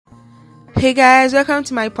Hey guys, welcome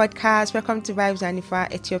to my podcast. Welcome to Vibes and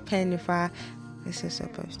Nifa. It's your pen Nifa. This is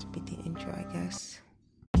supposed to be the intro, I guess.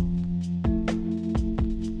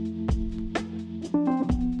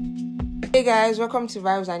 Hey guys, welcome to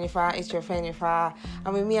Vibes and Nifa. It's your friend Nifa.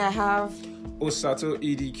 And with me I have Nifa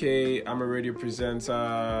Edk. I'm a radio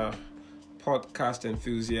presenter, podcast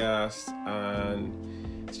enthusiast,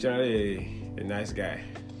 and generally a nice guy.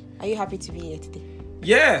 Are you happy to be here today?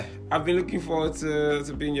 Yeah, I've been looking forward to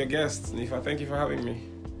being your guest, Nifa. Thank you for having me.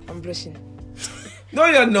 I'm blushing. No,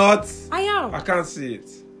 you're not. I am. I can't see it.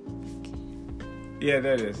 Yeah,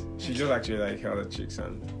 there it is. She just actually held her cheeks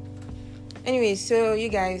and... Anyway, so you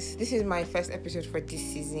guys, this is my first episode for this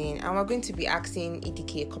season, and we're going to be asking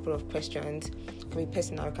EDK a couple of questions. It can be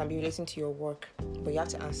personal, it can be relating to your work, but you have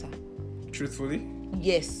to answer. Truthfully?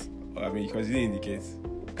 Yes. I mean, because you didn't indicate.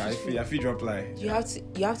 I feel drop lie. You have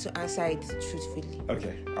to answer it truthfully.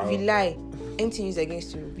 Okay. If you lie, anything used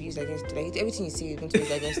against you will be used against you. Like everything you say is going to be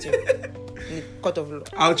used against you in the court of law.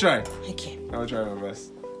 I'll try. Okay. I'll try my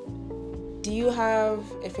best. Do you have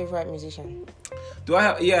a favorite musician? Do I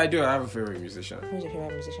have? Yeah, I do. I have a favorite musician. Who's your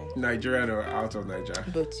favorite musician? Nigerian or out of Nigeria?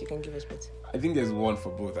 Both. You can give us both. I think there's one for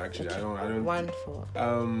both actually. Okay. I don't. One for.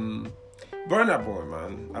 Burna Boy,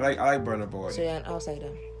 man. I like Burna Boy. So you're an outsider.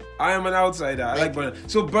 I am an outsider. I like Burna.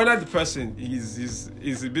 So Burna the person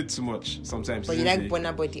is a bit too much sometimes. But you like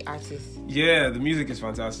Burna Boy the artist? Yeah, the music is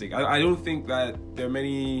fantastic. I don't think that there are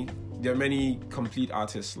many complete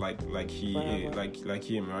artists like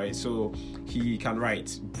him, right? So he can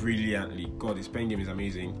write brilliantly. God, his pen game is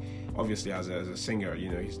amazing. Obviously, as a singer,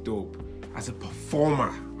 he's dope. As a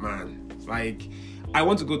performer, man, I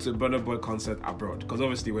want to go to a Burna Boy concert abroad because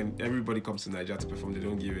obviously when everybody comes to Nigeria to perform, they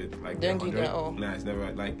don't give it don't give it all. Nah, it's never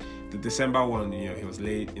like the December one. He was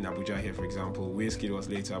late in Abuja here, for example. Wizkid was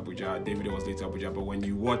late to Abuja. David was late to Abuja. But when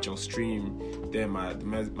you watch or stream them at the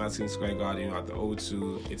Madison Square Garden, at the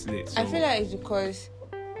O2, it's late. So, I feel like it's because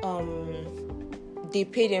they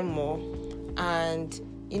pay them more, and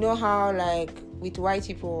you know how with white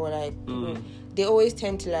people they always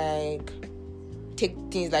tend to take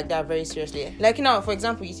things like that very seriously. Like now, for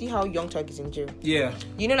example, you see how Young Thug is in jail. Yeah.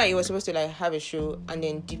 You know, he was supposed to have a show, and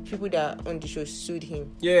then the people that on the show sued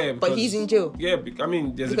him. Yeah. But he's in jail. Yeah, I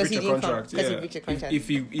mean, there's because a breach of contract. He breached a contract. If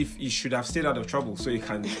he should have stayed out of trouble, so he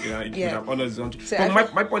can, he could have honored his own. So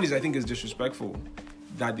but my point is, I think it's disrespectful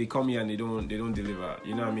that they come here and they don't deliver.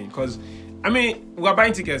 You know what I mean? Because we're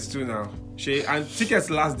buying tickets too now, Shay, and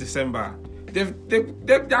tickets last December.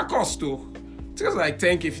 They're cost too. Tickets are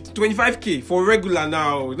 10k, 25k for regular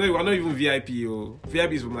now. No, we're not even VIP.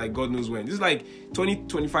 VIP is from God knows when. This is 20,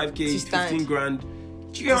 25k, 15 grand. Do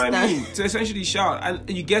you get what I mean? To essentially shout. And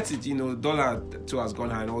you get it, dollar too has gone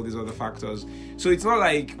high and all these other factors. So it's not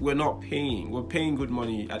like we're not paying. We're paying good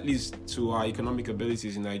money, at least to our economic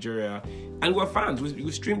abilities in Nigeria. And we're fans.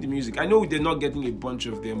 We stream the music. I know they're not getting a bunch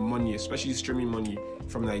of their money, especially streaming money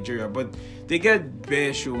from Nigeria, but they get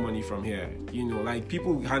bare show money from here.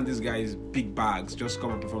 People hand these guys big bags, just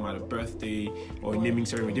come and perform at a birthday or a naming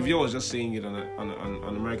ceremony. The video was just saying it on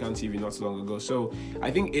American TV not so long ago. So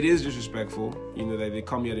I think it is disrespectful, that they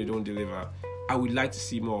come here, they don't deliver. I would like to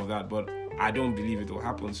see more of that, but I don't believe it will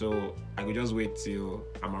happen. So I could just wait till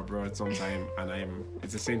I'm abroad sometime and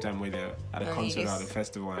it's the same time where they're at a concert or at a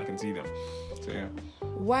festival and I can see them. So yeah.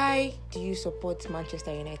 Why do you support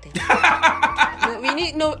Manchester United?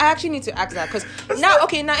 I actually need to ask that because now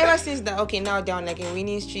ever since that, now they're on a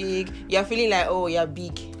winning streak, you're feeling you're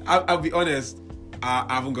big. I'll be honest, I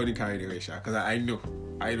haven't gotten carried away, because I know.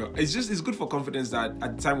 It's good for confidence that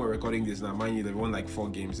at the time we're recording this now, mind you, they've won 4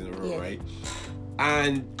 games in a row, right?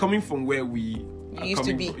 And coming from where we used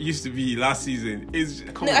to be last season I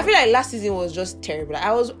feel like last season was just terrible.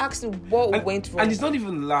 I was asking what went wrong. And it's not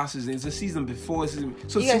even last season, it's the season before season.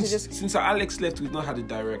 So since Alex left, we've not had a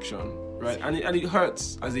direction, right? And it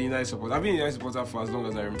hurts as a United supporter. I've been a United supporter for as long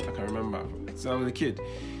as I can remember, since I was a kid.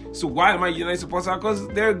 So why am I a United supporter? Because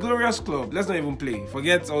they're a glorious club. Let's not even play.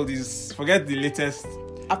 Forget the latest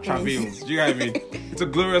travails. Do you get what I mean? It's a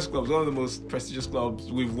glorious club. It's one of the most prestigious clubs.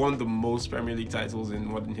 We've won the most Premier League titles in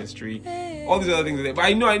modern history. All these other things are there. But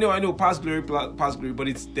I know, past glory, but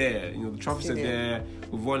it's there. The trophies are there.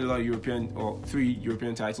 We've won a lot of 3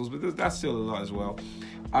 European titles, but that's still a lot as well.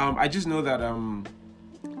 I just know that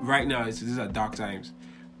right now these are dark times,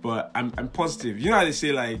 but I'm positive. You know how they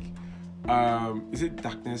say is it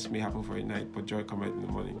darkness may happen for a night, but joy cometh in the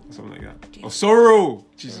morning, or something like that? Or sorrow.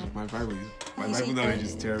 Jesus, my Bible knowledge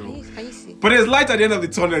is terrible. But there's light at the end of the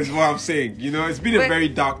tunnel, is what I'm saying. It's been a very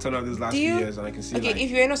dark tunnel these last few years, and I can see. Okay,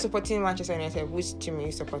 if you're not supporting Manchester United, which team are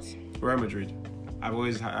you support? Real Madrid. I've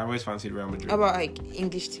always fancied Real Madrid. How about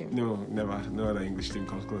English team? No, never. No other English team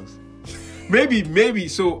comes close. maybe.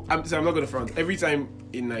 So I'm not gonna front. Every time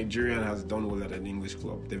a Nigerian has done well at an English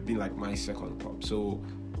club, they've been like my second club. So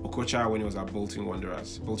Okocha, when he was at Bolton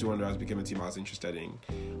Wanderers became a team I was interested in.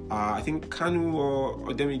 I think Kanu or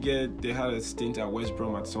Odemige, they had a stint at West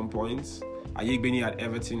Brom at some point. Ayegbeni at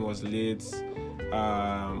Everton was late.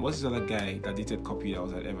 What's this other guy that dated Copy that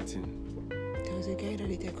was at Everton? There was a guy that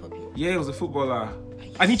dated Copy. Yeah, he was a footballer.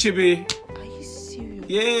 Anichebe. Are you serious?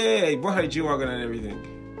 Yeah, he bought her a G-Wagon and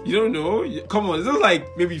everything. You don't know? Come on, this was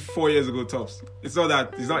like maybe 4 years ago tops. It's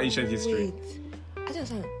not ancient history. Wait, I don't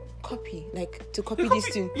understand. Copy, like to copy this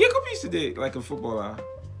thing. Yeah, Copy used to date like a footballer.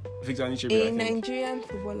 Victor Anichebe, A Nigerian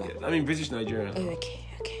footballer. Yeah, I mean, British Nigerian. Oh, okay.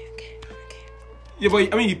 Yeah,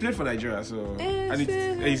 but I mean, he played for Nigeria, so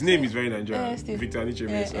his name is very Nigerian, Victor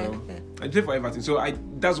Anichebe. So I played for Everton, so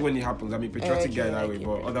that's when it happens. I mean, patriotic guy that way,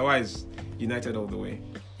 but otherwise, United all the way.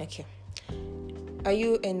 Okay. Are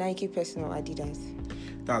you a Nike person or Adidas?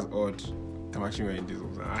 That's odd. I'm actually wearing these.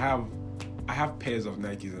 I have pairs of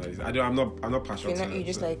Nikes and Adidas. I'm not passionate. You're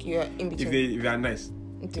just like you're in between. If they are nice.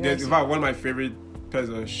 In fact, one of my favorite pairs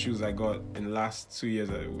of shoes I got in the last 2 years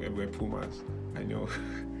were Pumas. I know.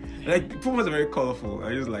 Like Pumas are very colorful.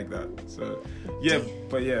 I just like that. So yeah,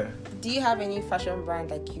 but yeah. Do you have any fashion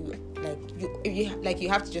brand if you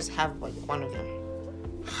have to just have like one of them?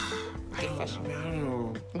 I don't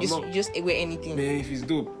know. You just wear anything. Man, if it's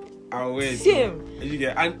dope, I'll wear it. Same.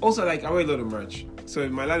 And also like I wear a lot of merch. So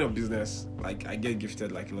in my line of business, like I get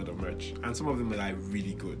gifted like a lot of merch, and some of them are like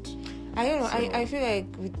really good. I don't know. So, I feel like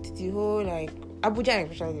with the whole like Abuja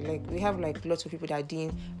especially, like we have like lots of people that are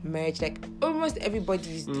doing merch. Like almost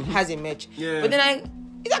everybody has a merch. Yeah. But then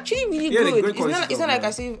it's actually really good. It's not like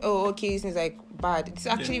I say, oh okay, it's like bad. It's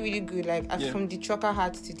actually really good. Like from the trucker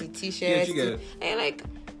hat to the t-shirts, and like.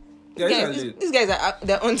 Yeah, these guys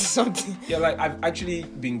they're onto something. Yeah, like I've actually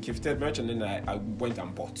been gifted merch and then I went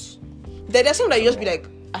and bought. There's some that you just be like,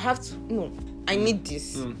 I need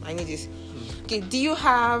this. I need this. Okay, do you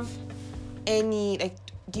have any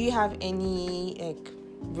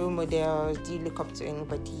role models? Do you look up to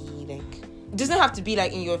anybody? Like, it doesn't have to be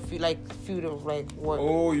like in your field of like work.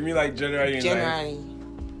 Oh, you mean like generally?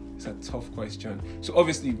 It's a tough question. So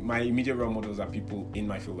obviously, my immediate role models are people in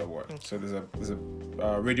my field of work. Okay. So there's a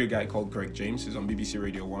radio guy called Greg James, who's on BBC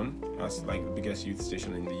Radio 1. That's like the biggest youth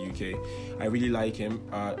station in the UK. I really like him.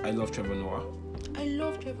 I love Trevor Noah. I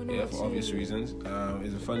love Trevor Noah. Yeah, for obvious reasons.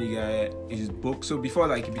 He's a funny guy. His book. So before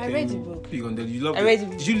he became I read the book. Big on that, you loved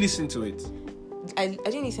it. Did you listen to it? I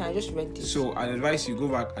didn't listen, I just read it. So I advise you go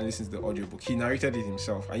back and listen to the audiobook. He narrated it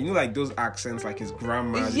himself. And you know like those accents, like his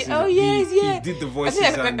grandma. He did the voices.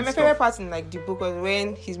 I think my favorite part in like the book was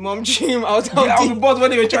when his mom threw him out of the bus when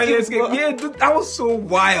they were trying to escape. Yeah, that was so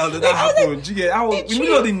wild that happened. You get in the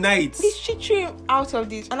middle of the night. She threw him out of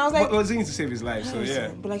this. And I was like, I was thinking to save his life, so yeah.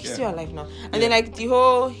 But like he's still alive now. And then like the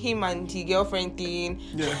whole him and the girlfriend thing.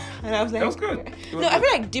 Yeah. And I was like, that was good. I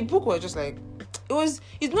feel like the book was just like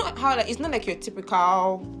it's not like your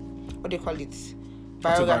typical, what do you call it,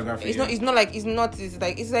 biography. It's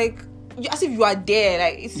like as if you are there.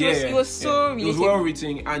 Like it was so it was well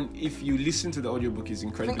written, and if you listen to the audiobook, it's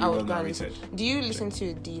incredibly well narrated. Do you listen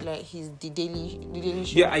to the daily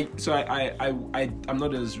show? Yeah, I'm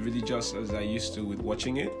not as religious as I used to with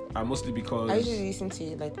watching it. Mostly because I usually listen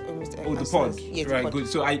to like almost the pod. Yeah, right, good.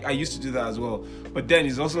 So I used to do that as well. But then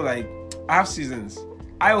it's also like I have seasons.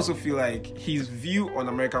 I also feel like his view on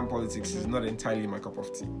American politics is not entirely my cup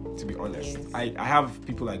of tea, to be honest. Yes. I have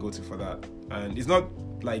people I go to for that. And it's not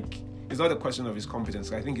a question of his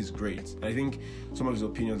competence. I think he's great. I think some of his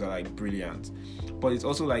opinions are like brilliant. But it's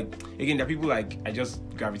also like, again, there are people like I just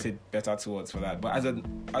gravitate better towards for that. But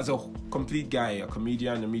as a complete guy, a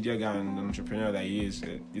comedian, a media guy, and an entrepreneur that he is,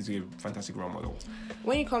 he's a fantastic role model.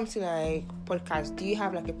 When it comes to like podcasts, do you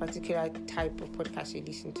have like a particular type of podcast you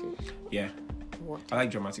listen to? Yeah. What? I like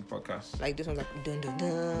dramatic podcasts. Like this one's like dun dun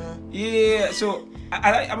dun. Yeah, so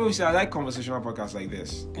I like conversational podcasts like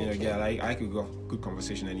this. You know, I could go good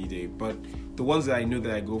conversation any day. But the ones that I know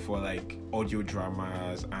that I go for like audio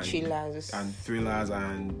dramas and thrillers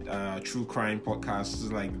and true crime podcasts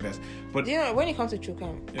is like the best. But you know, when it comes to true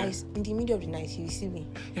crime, in the middle of the night you see me.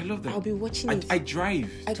 Yeah, I love that. I'll be watching it. I drive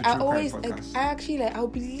to true crime podcasts. I actually I'll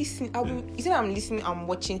be listening. Instead of I'm listening, I'm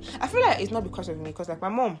watching. I feel like it's not because of me, because like my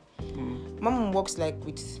mom works like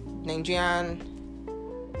with Nigerian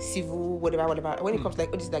civil whatever when it comes to like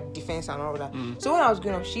all this like defense and all that. So when I was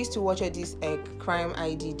growing up, she used to watch all this crime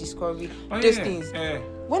ID discovery things.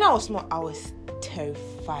 When I was small, I was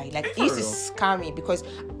terrified. Like it used to scare me, because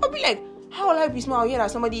I'll be like, how will I be small? Yeah,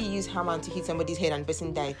 like somebody used hammer to hit somebody's head and the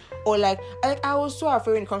person died. Or like I was so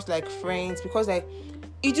afraid when it comes to like friends, because like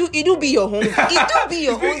it do be your home. It do be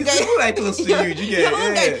your own guy. People like close to you. You get your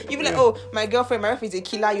own yeah, guy. You be like, oh, my girlfriend, my wife is a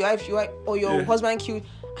killer. Your wife, or your husband killed.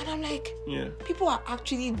 And I'm like, people are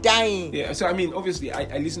actually dying. Yeah. So I mean, obviously,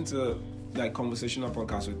 I listen to like conversational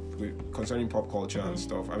podcasts with concerning pop culture and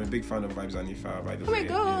stuff. I'm a big fan of Vibes and Nifa, by the way. Oh my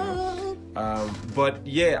god. You know? But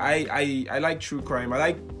yeah, I like true crime. I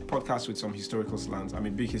like podcasts with some historical slants. I'm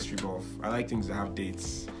a big history buff. I like things that have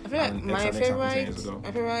dates. I feel like my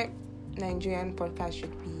favorite Nigerian podcast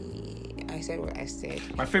should be I Said What I Said.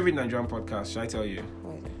 My favorite Nigerian podcast, should I tell you?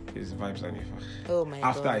 What is it? Is Vibes and Nifa. Oh my god.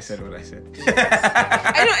 After I said what I said. Yes.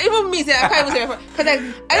 I don't even miss it. I can't even say it. Because like,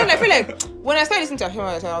 I feel like when I started listening to him,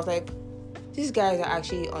 I was like, these guys are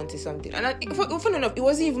actually onto something. And funny enough, it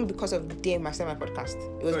wasn't even because of them I started my podcast.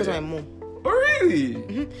 It was because of my mom. Oh really?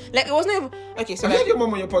 Mm-hmm. Like it wasn't even okay. So have you had your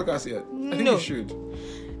mom on your podcast yet? I think you should.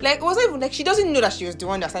 Like it wasn't even like she doesn't know that she was the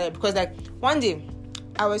one that started, because like one day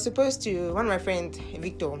I was supposed to, one of my friends,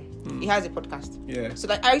 Victor, he has a podcast. Yeah. So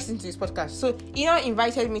like I listened to his podcast. So he now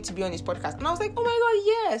invited me to be on his podcast, and I was like, oh my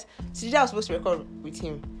god, yes. So today I was supposed to record with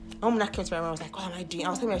him. My mom came to my room. I was like, what am I doing? I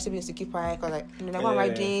was telling my siblings to keep quiet. Cause like, what am I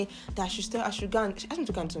doing? That I should go. She asked me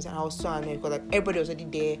to go and do something. I was so annoyed because like everybody was already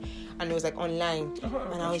there, and it was like online,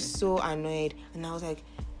 and I was so annoyed. And I was like,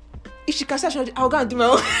 if she can say, I'll go and do my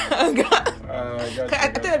own. I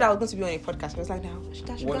thought that I was going to be on a podcast. I was like, no, she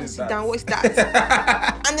should go and sit down. What's that?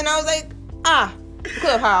 And then I was like,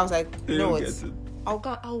 because of her, I was like, you know what? I'll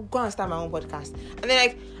go and start my own podcast. And then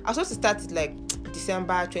like I was supposed to start it like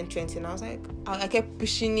December 2020, and I was like, I kept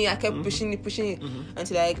pushing it, pushing it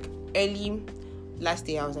until like early last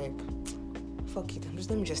year. I was like, fuck it,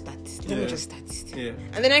 let me just start this. Let me just start this. Yeah.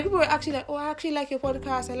 And then like people were actually like, oh, I actually like your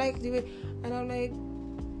podcast. I like the way, and I'm like,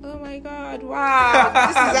 oh my god, wow,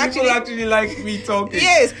 this is people actually like me talking.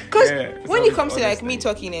 Yes, because when it comes to like me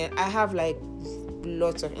talking, I have like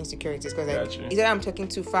lots of insecurities, because like either I'm talking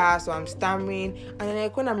too fast or I'm stammering, and then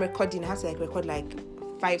like when I'm recording, I have to like record like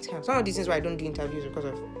 5 times. One of the reasons why I don't do interviews because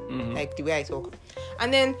of like the way I talk.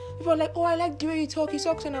 And then people are like, oh, I like the way you talk,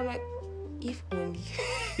 and I'm like, if only.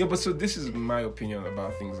 Yeah, but so this is my opinion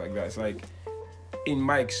about things like that. It's like, in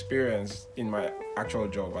my experience, in my actual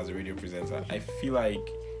job as a radio presenter, I feel like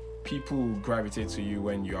people gravitate to you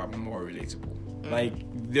when you are more relatable. Like,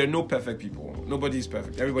 there are no perfect people. Nobody's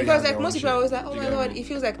perfect. Everybody because like most people are always like, oh my god, it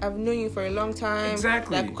feels like I've known you for a long time.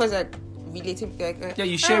 Exactly. Like, because like relative, like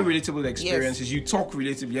you share relatable experiences. Yes. You talk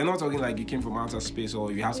relatively. You're not talking like you came from outer space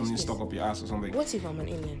or you have something stuck up your ass or something. What if I'm an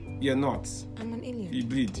alien? You're not. I'm an alien. You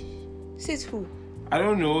bleed. Says who? I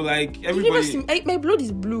don't know. Like everybody. My blood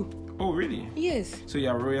is blue. Oh really? Yes. So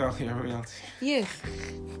you're royalty. Yes.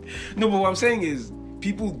 No, but what I'm saying is,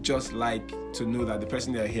 people just like to know that the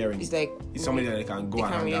person they're hearing is somebody that they can go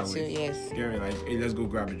and hang out with. Yes. Hearing like, hey, let's go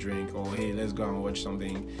grab a drink, or hey, let's go and watch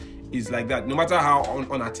something. It's like that, no matter how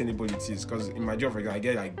unattainable it is. Because in my job, for example, I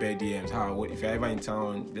get like bare DMs. If you're ever in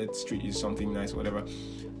town, let's treat you something nice or whatever.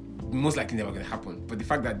 Most likely never gonna happen. But the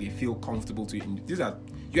fact that they feel comfortable to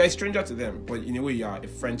you're a stranger to them, but in a way you are a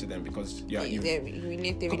friend to them, because they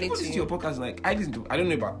relate to your podcast. Like I don't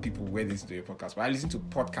know about people where they listen to your podcast, but I listen to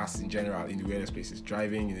podcasts in general in the weirdest places,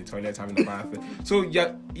 driving, in the toilet, having a bath. So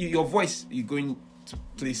your voice is going to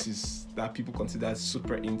places that people consider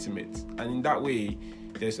super intimate, and in that way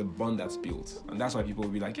there's a bond that's built, and that's why people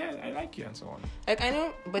will be like, yeah, I like you, and so on. Like, I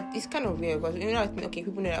know, but it's kind of weird because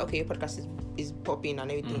people know that your podcast is popping and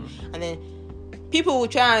everything, and then people will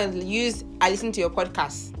try and use I listen to your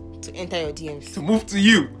podcast to enter your DMs, to move to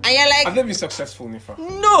you, and you're like, I've never been successful, Nifa.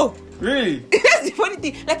 No, really. That's the funny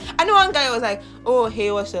thing. Like, I know one guy was like, oh,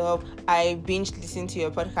 hey, what's up? I binged listening to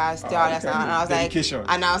your podcast, and I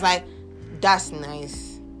was like, that's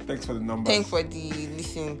nice. Thanks for the numbers. Thanks for the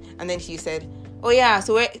listen. And then he said, oh yeah,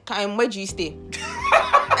 so where do you stay?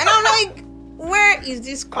 And I'm like, where is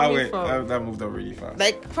this coming from? That moved up really fast.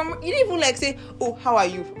 Like, you didn't even like say, oh, how are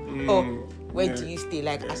you? Oh, where do you stay?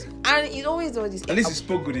 Like, and it always does this. At least you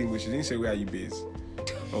spoke good English. You didn't say, where are you based?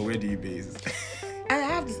 Or where do you base? And I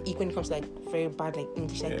have this when it comes to like very bad like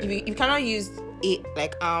English. Like, if you cannot use it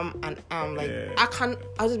like and like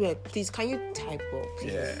I'll just be like, please, can you type up?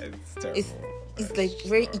 Please? Yeah, it's terrible. It's like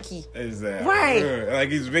very icky. Is why? Like,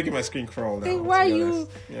 it's making my screen crawl now. Like, why are you?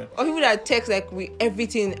 Yeah. Or people that text like with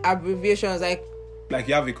everything abbreviations, like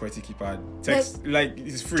you have a QWERTY keypad. Text like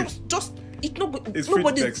it's free. Just it's free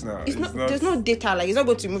to text now. It's not. There's no data. Like, it's not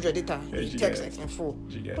going to move your data. Yeah, you text like in full.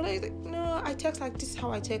 But like, no, I text like this is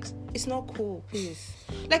how I text. It's not cool, please.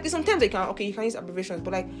 Like, sometimes you can use abbreviations,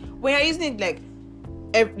 but like when you're using it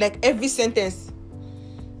like every sentence,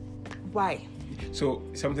 why? So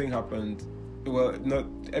something happened. Well, not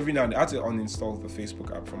every now and then. I had to uninstall the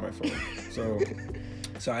Facebook app from my phone. So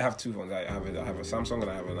So I have two phones. I have a Samsung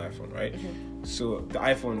and I have an iPhone, right? So the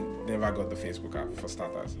iPhone never got the Facebook app for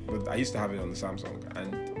starters, but I used to have it on the Samsung,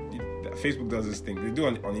 and Facebook does this thing. They do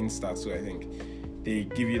on Insta, so I think they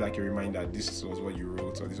give you like a reminder, this was what you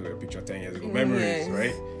wrote, or this was your picture 10 years ago. Memories,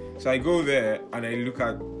 right? So I go there and I look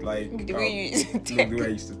at like the way you used to the way I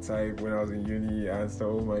used to type when I was in uni, and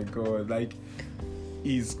so, oh my god, like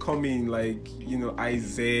is coming like, you know,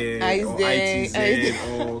 IZ or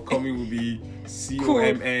ITZ, or coming will be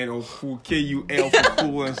COMN or cool, KUL for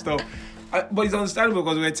cool and stuff. But it's understandable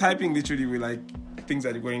because we're typing literally with like things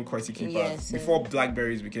that are going QWERTY keypad before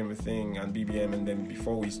Blackberries became a thing and BBM, and then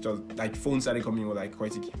before we started, like phones started coming with like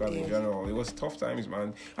QWERTY keypad in general. It was tough times,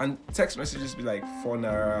 man. And text messages be like 4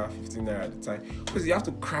 naira, 15 naira at the time, because you have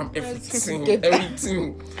to cram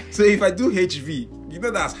everything. So if I do HV, you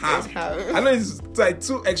know that's half. I know it's like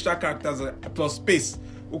 2 extra characters plus space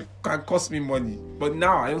can cost me money, but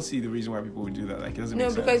now I don't see the reason why people would do that. Like, it doesn't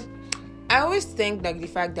make sense. Because I always think like the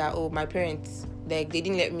fact that my parents, like, they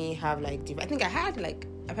didn't let me have like device. I think I had like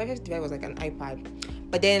my first device was like an iPad,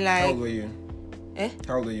 but then like, how old were you?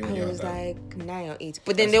 How old were you when you I was had that? like 9 or 8.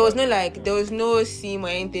 But then there was no like there was no SIM or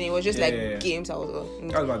anything. It was just games. I was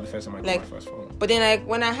that was about the first time I got my first phone. But then like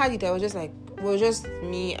when I had it, I was just like, it was just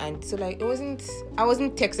me, and so like I wasn't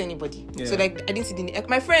texting anybody. So like I didn't see like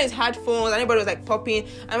my friends had phones, and everybody was like popping.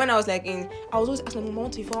 And when I was like I was always asking my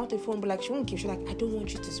mom, I want a phone, but like she wouldn't give. She's like, I don't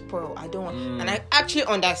want you to spoil. I don't want. And I actually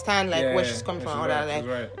understand like where she's coming from. All that,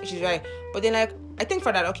 like she's right. But then like I think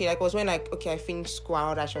for that, okay, like was when like I finished school and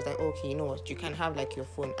all that. She was like, okay, you know what, you can have like your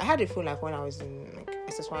phone. I had a phone like when I was in like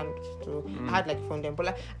SS1, so I had like a phone then, but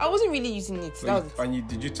like I wasn't really using it. So that was and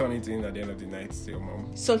did you turn it in at the end of the night to your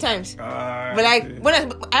mom? Sometimes, but like when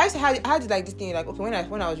I had like this thing like, okay,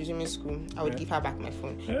 when I was using in school, I would give her back my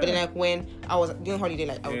phone. But then like when I was doing holiday,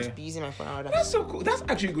 like I would be using my phone and all that. That's so cool. That's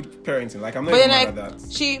actually good parenting. Like I'm not even mad at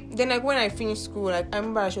that. Then like when I finished school, like I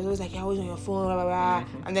remember she was always like, you're always on your phone, blah blah blah.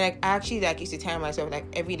 And then like I actually like used to time myself like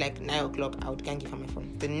every like 9 o'clock I would go and give her my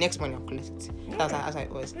phone. The next morning I'll collect it. That's how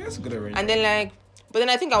it was. That's a good arrangement. And then like, but then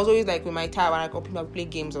I think I was always like with my tab and like open up play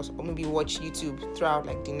games or maybe watch YouTube throughout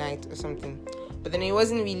like the night or something. But then it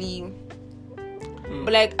wasn't really.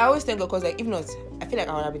 But like I always think, because like if not, I feel like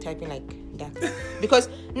I would have been typing like that. Because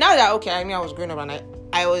now that I was growing up and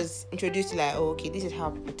I was introduced to like, this is how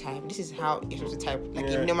people type. This is how you're supposed to type like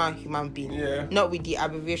a normal human being. Not with the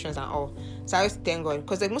abbreviations and all. So I always thank God,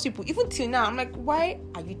 because like most people, even till now, I'm like, why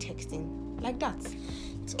are you texting like that?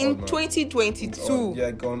 In 2022,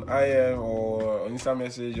 like on IM or on Insta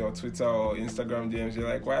message or Twitter or Instagram DMs, you're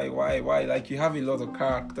like, why? Like you have a lot of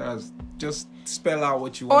characters. Just spell out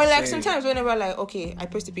what you want. Or like sometimes whenever like, I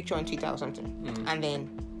post a picture on Twitter or something, and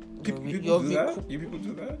then you people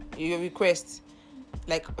do that. Your request,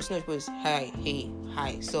 like Osino goes,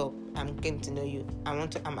 hi, so I'm getting to know you. I'm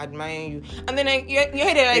admiring you, and then like you're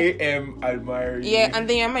like, AM admiring. Yeah, and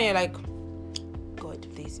then you're like, God,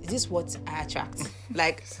 please, is this what I attract?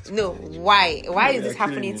 Like, no, why is this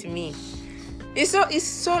happening to me? It's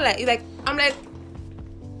so like I'm like,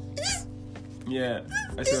 yeah,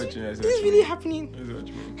 I see what you mean. This is really happening. I see what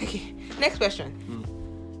you mean. Okay, next question.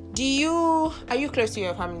 Are you close to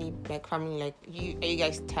your family? Like family, like are you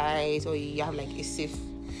guys tight, or you have like a safe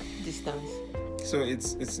distance? So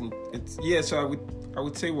it's yeah. So I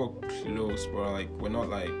would say we're close, but like we're not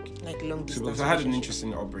like long distance. So I had an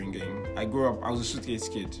interesting upbringing. I grew up. I was a suitcase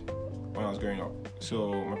kid when I was growing up.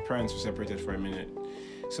 So my parents were separated for a minute.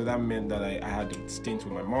 So that meant that I had a stint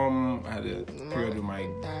with my mom, I had a period with my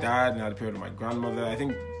dad, and I had a period with my grandmother. I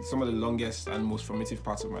think some of the longest and most formative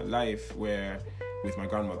parts of my life were with my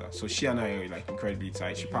grandmother. So she and I are like incredibly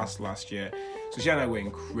tight. She passed last year. So she and I were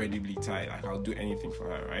incredibly tight. Like I'll do anything for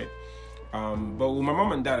her, right? But with my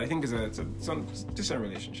mom and dad, I think it's a different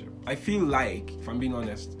relationship. I feel like, if I'm being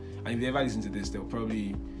honest, and if they ever listen to this, they'll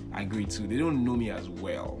probably agree too. They don't know me as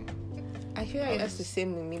well. I feel like that's the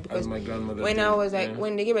same with me, because my grandmother when I was like,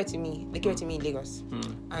 when they gave it to me, in Lagos,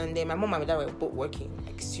 and then my mom and my dad were both working,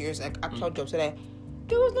 like serious, like actual jobs. So like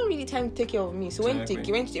there was not really time to take care of me. So when they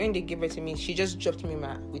gave it to me, she just dropped me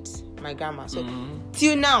with my grandma. So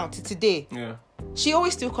till now, to today, she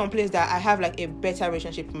always still complains that I have like a better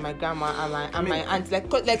relationship with my grandma and my aunt. Like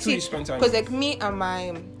because like me and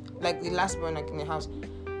my like the last one like in the house,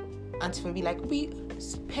 and for me, like we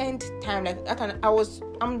spend time like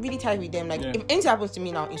I'm really tired with them. Like if anything happens to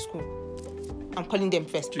me now in school, I'm calling them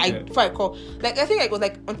first. Before I call, like I think like it was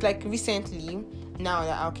like until like recently now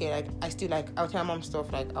that like I still like I'll tell my mom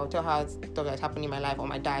stuff, like I'll tell her stuff that's happening in my life, or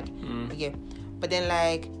my dad. But then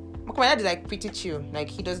like my dad is like pretty chill. Like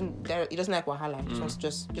he doesn't like wahala.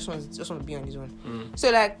 Just wants to be on his own. So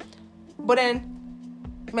like, but then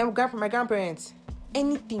my grandparents,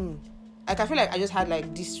 anything. Like, I feel like I just had,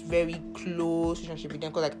 like, this very close relationship with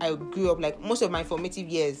them because, like, I grew up, like, most of my formative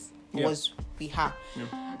years was with her.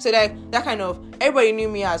 Yeah. So, like, that kind of, everybody knew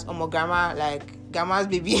me as grandma, like, grandma's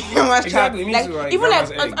baby, grandma's child. Exactly, Like, too, like, even,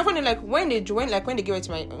 like, I find it, like, when they gave it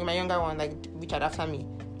to my younger one, like, Richard after me,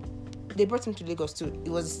 they brought him to Lagos too. It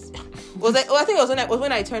was like, I think it was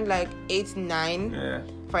when I turned like 8, 9. Yeah.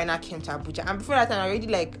 Final came to Abuja, and before that time, already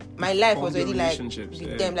like my life was already like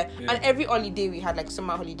with them. Like, and every holiday we had, like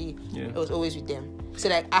summer holiday, it was always with them. So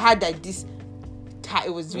like I had like this.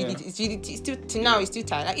 It was really, it's still till now. It's still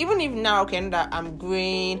tight. Like even if now, okay, that I'm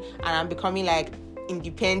growing and I'm becoming like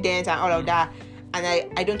independent and all of that, and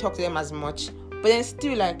I don't talk to them as much. But then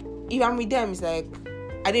still, like if I'm with them, it's like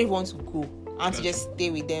I don't want to go. I want to just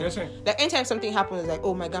stay with them. Like anytime something happens, it's like,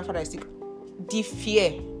 oh, my grandfather is sick. The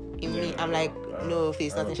fear in me, I'm like, no,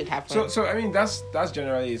 please, nothing should happen. So I mean, that's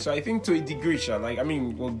generally it. So I think to a degree, like I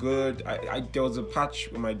mean, we're good. I there was a patch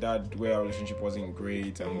with my dad where our relationship wasn't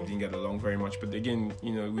great and we didn't get along very much. But again,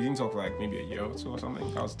 we didn't talk for like maybe a year or two or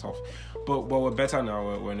something. That was tough. But we're better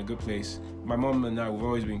now. We're in a good place. My mom and I, we've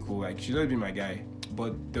always been cool. Like she's always been my guy.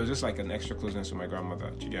 But there was just like an extra closeness with my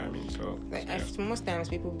grandmother. Do you get what I mean? So like most times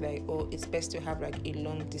people be like, oh, it's best to have like a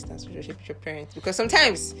long distance relationship with your parents because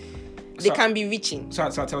sometimes they can be reaching. So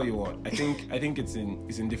I'll tell you what. I think it's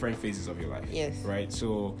in different phases of your life. Yes. Right.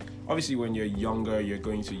 So obviously when you're younger, you're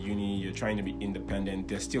going to uni, you're trying to be independent.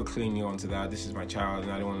 They're still clinging on to that. This is my child,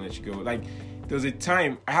 and I don't want to let you go. Like there was a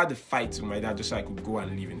time I had to fight with my dad just so I could go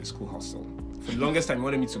and live in the school hostel. For the longest time, he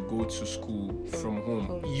wanted me to go to school from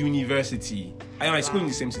home. University. I school in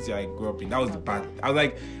the same city I grew up in. That was the bad. I was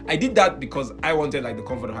like, I did that because I wanted like the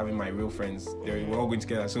comfort of having my real friends. They were all going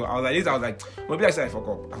together. So I was like, maybe I said I fuck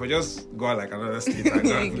up. If I just go out like another state and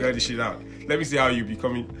figure this shit out. Let me see how you be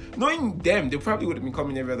coming. Knowing them, they probably would have been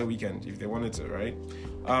coming every other weekend if they wanted to, right?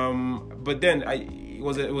 But then it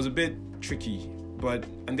was a bit tricky.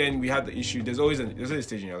 And then we had the issue. There's always a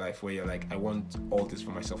stage in your life where you're like, I want all this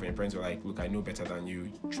for myself. And your parents are like, look, I know better than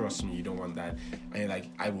you. Trust me, you don't want that. And you're like,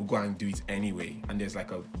 I will go and do it anyway. And there's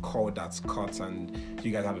like a cord that's cut, and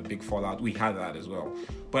you guys have a big fallout. We had that as well.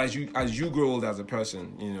 But as you grow older as a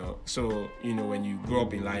person, so when you grow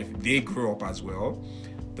up in life, they grow up as well.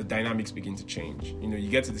 The dynamics begin to change. You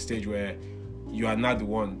get to the stage where you are not the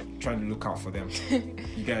one trying to look out for them.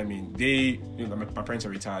 You get what I mean? They, my parents are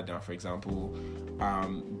retired now, for example.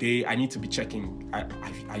 I need to be checking.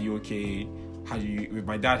 Are you okay? If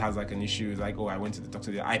my dad has like an issue, it's like, oh, I went to the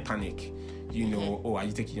doctor. I panic. Oh, are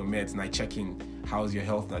you taking your meds? And I check in. How's your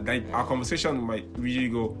health? Like our conversation might usually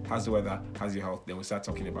go, how's the weather? How's your health? Then we start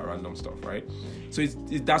talking about random stuff, right? So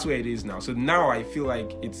that's where it is now. So now I feel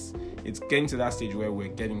like it's getting to that stage where we're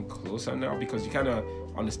getting closer now because you kind of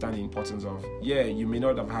understand the importance of, you may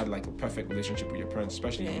not have had like a perfect relationship with your parents,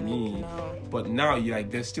 especially me, but now you're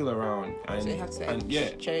like, they're still around, and so you have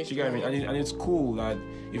to, cherish, you get what I mean? And it's cool that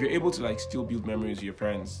if you're able to like still build memories with your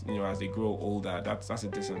parents, as they grow older, that's a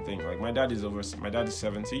decent thing. Like my dad is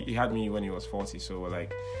 70. He had me when he was 40, so we're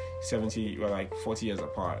like 70, we're like 40 years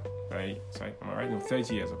apart, right? It's like, am I right? No,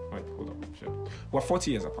 30 years apart. Hold on, shit. We're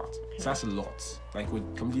 40 years apart, so that's a lot. Like we're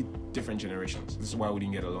completely different generations. This is why we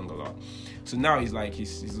didn't get along a lot. So now he's like,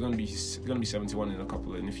 he's gonna be 71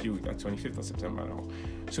 in a few weeks, like 25th of September now.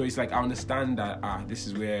 So it's like, I understand that this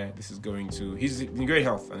is where this is going to. He's in great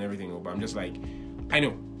health and everything, but I'm just like, I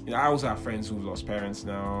know. I also have friends who've lost parents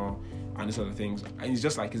now and these other things, and it's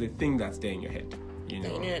just like, it's a thing that's there in your head.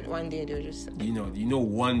 One day they'll just.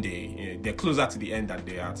 One day they're closer to the end than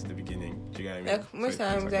they are to the beginning. Do you get what I mean? Like most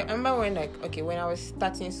times, like, I remember when I was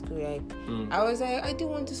starting school, I was like, I don't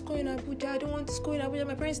want to school in Abuja.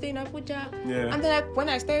 My parents stay in Abuja. Yeah. And then when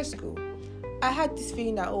I started school, I had this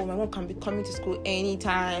feeling that my mom can be coming to school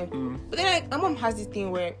anytime. But then my mom has this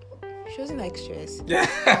thing where she doesn't like stress. Yeah.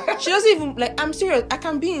 She doesn't even I'm serious. I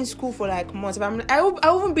can be in school for like months, but I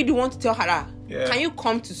won't be the one to tell her that. Yeah. Can you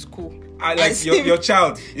come to school? Your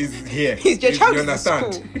child is here. Your child you is understand?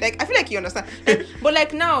 In school. I feel like you understand.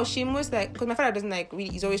 But now she must because my father doesn't really.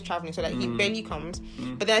 He's always traveling, so he barely comes.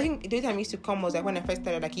 But then I think the only time he used to come was when I first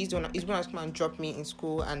started. He's going to come and drop me in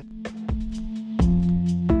school and.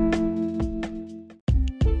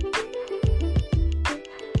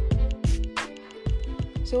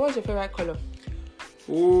 So what's your favorite color?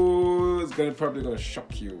 Oh, it's probably gonna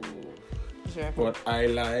shock you. But I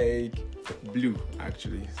like blue,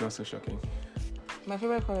 actually. It's not so shocking. My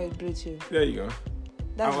favorite color is blue too. There you go.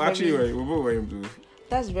 We're both wearing blue.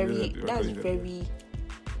 That's very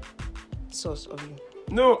source of you.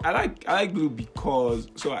 No, I like blue because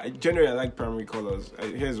I generally like primary colors.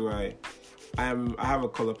 Here's why. I have a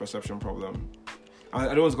color perception problem. I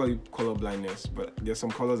don't want to call it color blindness, but there's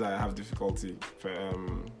some colors that I have difficulty for, I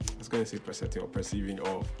was going to say percepting or perceiving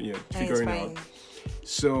or figuring out.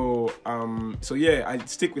 So yeah, I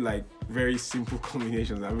stick with like very simple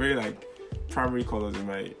combinations. I'm very like primary colors in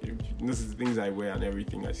my, notice the things I wear and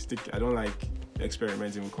everything. I don't like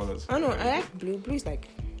experimenting with colors. Oh no, I like blue. Blue is like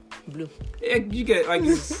blue. Yeah, you get like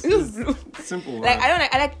it's blue. Simple. Like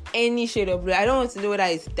I like any shade of blue. I don't want to know whether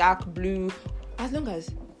it's dark blue, as long as.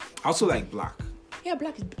 I also like black. Yeah,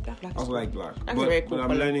 black is black. I also like black. That's a very cool but I'm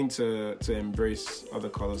color. learning to embrace other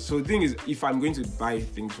colors. So the thing is, if I'm going to buy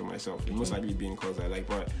things for myself, it most likely be in colors I like.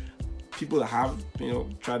 But people that have,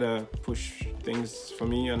 try to push things for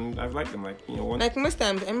me, and I've liked them. Like most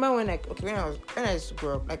times, I remember when I used to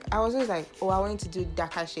grow up, like I was always like, I wanted to do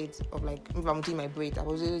darker shades of like, if I'm doing my braids, I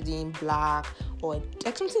was always doing black or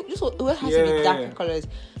like something. Just it always has to be darker colors.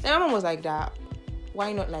 And my mom was like that.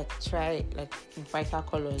 Why not like try like brighter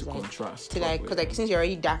colors, to like contrast to like, because like since you're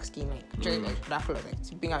already dark skin, like try like dark colors, like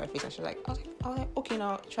to bring out your face. And she was like, I was like, okay,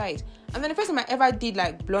 now try it. And then the first time I ever did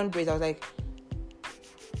like blonde braids, I was like,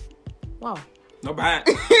 wow, not bad,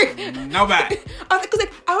 not bad. Because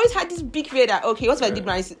like I always had this big fear that what if I did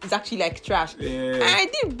mine is actually like trash. Yeah. And I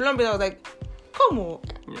did blonde braids. I was like, come on.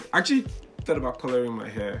 Yeah. Actually, thought about coloring my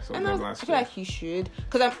hair. And I feel like you should,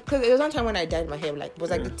 because there was one time when I dyed my hair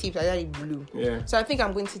the tips, I dyed it blue. Yeah. So I think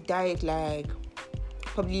I'm going to dye it like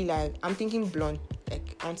probably like I'm thinking blonde,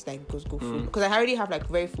 like once like go full, because I already have like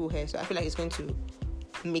very full hair, so I feel like it's going to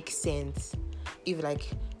make sense if like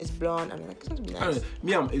it's blonde and like it's going to be nice.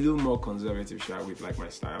 Me, I'm a little more conservative with like my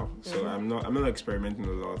style, so I'm not experimenting a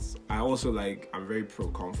lot. I also I'm very pro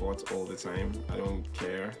comfort all the time. I don't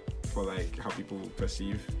care for like how people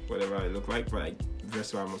perceive whatever I look like, but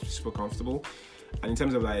first of all, I must be super comfortable. And in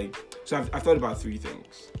terms of so I've thought about 3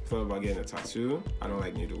 things. I thought about getting a tattoo. I don't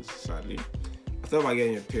like needles, sadly. I thought about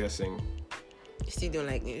getting a piercing. You still don't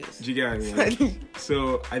like needles. Do you get what I mean?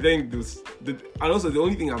 So I think and also the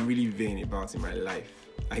only thing I'm really vain about in my life,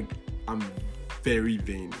 I'm very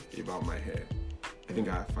vain about my hair. I think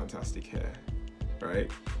I have fantastic hair, right?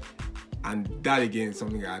 And that again is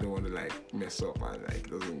something I don't want to mess up and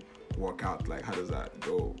doesn't work out. How does that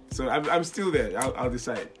go? So I'm still there. I'll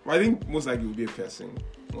decide. But I think most likely it will be a piercing,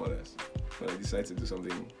 more or less. When I decide to do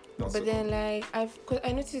something not. But then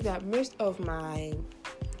I noticed that most of my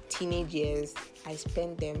teenage years I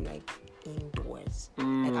spent them indoors.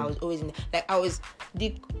 I was always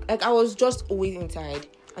I was just always inside,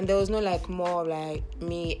 and there was no more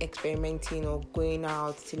me experimenting or going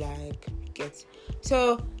out to get.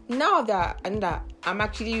 So now that I know that I'm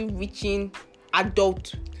actually reaching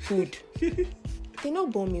adulthood, they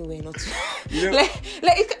don't bore me well, not yeah.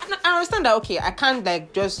 I understand that I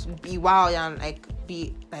can't just be wild and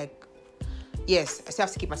be yes, I still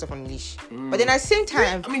have to keep myself on a leash. But then at the same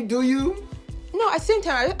time, do you? No, at the same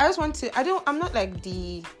time, I just want to. I'm not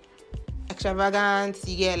the extravagant.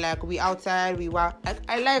 You get we outside, we walk.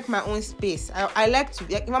 I like my own space. I like to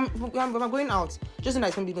if I'm going out, just know that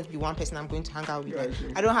it's going to be one person I'm going to hang out with.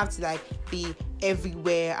 I don't have to be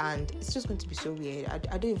everywhere, and it's just going to be so weird. I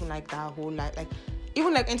don't even like that whole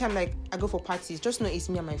even anytime I go for parties, just know it's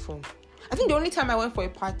me and my phone. I think the only time I went for a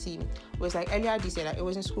party was earlier this year. It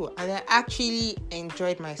was in school, and I actually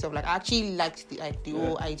enjoyed myself. I actually liked the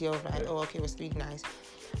whole idea of it was really nice.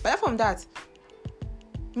 But apart from that,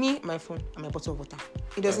 me, my phone, and my bottle of water.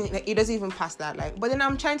 It doesn't even pass that. But then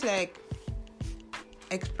I'm trying to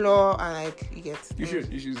explore and you get. You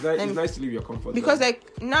should. It's nice to leave your comfort zone. Because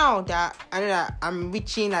now that I know that I'm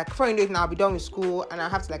reaching before you know it now, I'll be done with school and I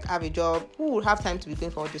have to have a job. Who would have time to be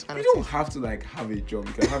going for all this kind of things? You things? don't have to have a job.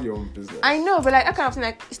 You can have your own business. I know, but that kind of thing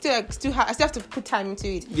I still have to put time into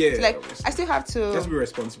it. Yeah. So, I still have to just be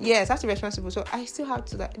responsible. Yes, I have to be responsible. So I still have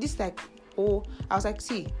to this I was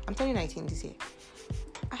see, I'm turning 19 this year.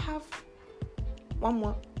 I have one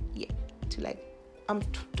more year to I'm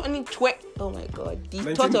 20. Oh my god, the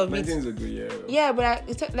 19, thought of 19 it. is a good year. Yeah, but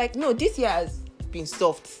it's no, this year has been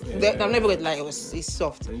soft. Yeah, I'm never gonna lie, it's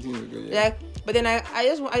soft. 19 is a good year. But then I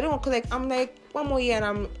don't because I'm one more year and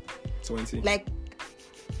I'm 20.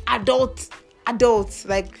 Adult.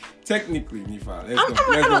 Technically, Nifa.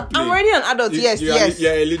 I'm already an adult. Yes.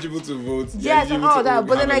 You're eligible to vote. Yes, and all that.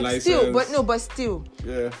 But then still.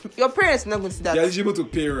 Yeah. Your parents are not going to see that. You're eligible to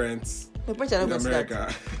pay rent. Your parents are not going to see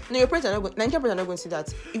that. No, your parents are not going. 90% are not going to see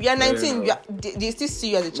that. If you're 19, they still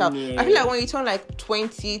see you as a child. Yeah. I feel when you turn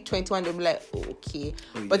 20, 21, they'll be okay.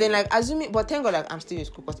 But then assuming, but thank God I'm still in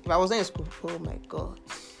school. Because if I wasn't in school, oh my god,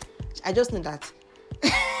 I just know that.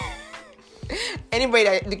 Anybody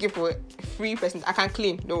that looking for a free person, I can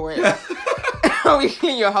claim. Don't worry. when we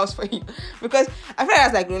clean your house for you? Because I feel like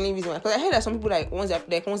that's like the only reason. Because I heard that some people like once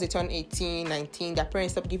they turn 18, 19, their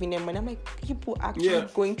parents stop giving them money. I'm like, people actually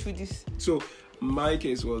going through this. So my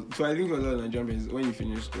case was, I think for a lot of Nigerian parents, when you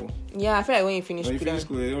finish school. Yeah, I feel like when you finish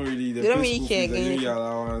school, they don't really care again. They give you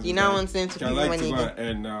allowance. You now want them to give you money. To go and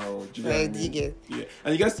earn now. Do you get what I mean? Yeah,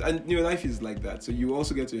 and you guys, and your life is like that. So you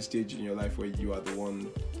also get to a stage in your life where you are the one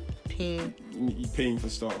paying for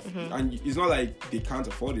stuff, and it's not like they can't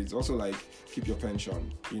afford it. It's also like, keep your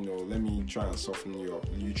pension. Let me try and soften you up.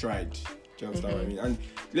 You tried. Do you understand what I mean? And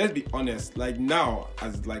let's be honest. Like now,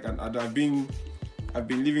 as like I've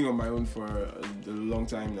been living on my own for a long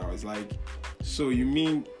time now. It's like, so you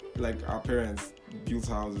mean like our parents built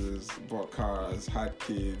houses, bought cars, had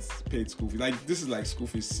kids, paid school fees. Like this is like school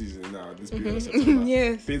fees season now. This period of September.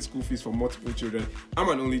 Yes. Paid school fees for multiple children. I'm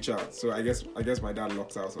an only child, so I guess my dad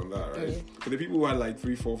locked out on that, right? Okay. But the people who had like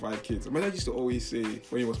 3, 4, 5 kids, my dad used to always say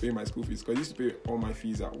when he was paying my school fees, because he used to pay all my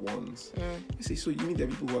fees at once. He say, so you mean there are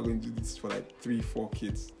people who are going to do this for like 3, 4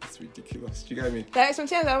 kids? That's ridiculous. Do you get what I mean? Like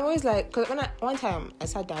sometimes I'm always like, because one time I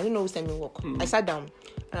sat down, I didn't know who sent me work. I sat down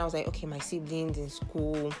and I was like, okay, my siblings in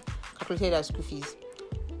school, calculated their school fees.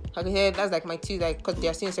 Calculated, that's like my two, like, because they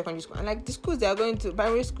are still in secondary school. And like the schools they are going to,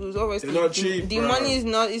 primary schools, obviously, they're not cheap, the money is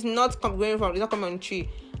not going from, it's not coming on the tree.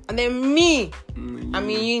 And then me, I'm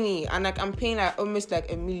in uni, and like I'm paying like almost like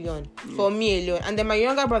 $1 million for me alone. And then my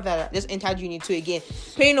younger brother just entered uni too again,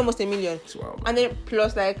 paying almost $1 million. Wow. And then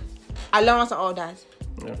plus like allowance and all that.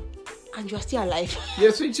 Yeah. And you're still alive.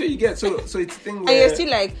 Yeah, so you get so it's a thing where, and you're still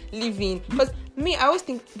like living. Because me, I always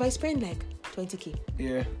think if I spend like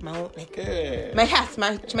 20k, my own, like my heart,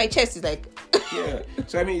 my chest is like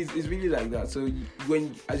So I mean, it's really like that. So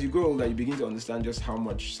as you grow older, you begin to understand just how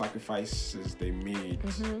much sacrifices they made,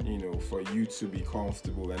 for you to be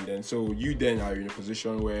comfortable, and then so you then are in a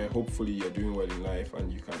position where hopefully you're doing well in life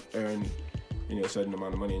and you can earn, a certain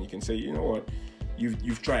amount of money, and you can say, you know what,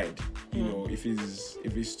 you've tried. If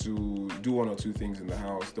it's to do 1 or 2 things in the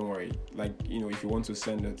house, don't worry. Like, if you want to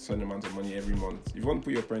send a certain amount of money every month, if you want to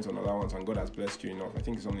put your parents on allowance and God has blessed you enough, I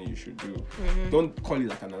think it's something you should do. Don't call it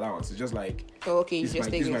like an allowance. It's just like, this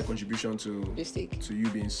is my contribution to you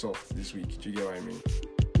being soft this week. Do you get what I mean?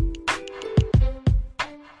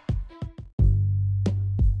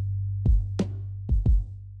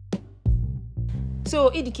 So,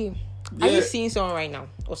 Edk, are you seeing someone right now?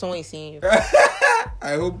 Or someone is seeing you?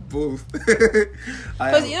 I hope both.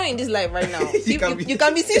 Because in this life right now, you can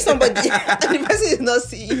be seeing somebody and the person is not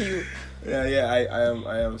seeing you. Yeah,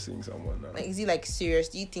 I am seeing someone now. Like, is it like serious?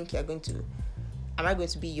 Do you think am I going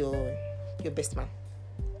to be your best man?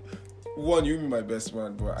 One, you'll be my best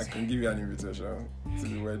man, but I can give you an invitation to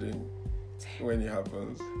the wedding when it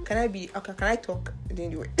happens. Can I talk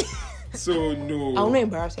during the wedding? So no, I will not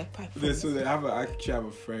embarrass you. So I actually have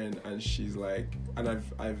a friend, and she's like, and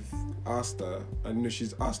I've asked her, and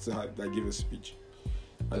she's asked to give a speech,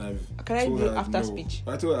 and I do after speech?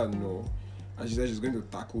 I told her no, and she said she's going to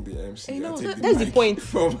tackle the MC. That's the point.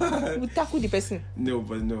 From her. We tackle the person. No,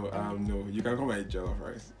 you can come and eat jollof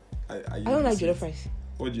rice. I don't like jollof rice.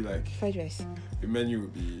 What do you like? Fried rice. The menu will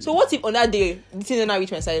be. So what if on that day the thing don't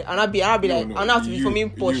reach my side? I'll not be like, I'll not have to be for me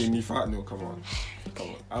posh. Nifa, no, come on.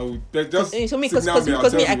 I would just. So me,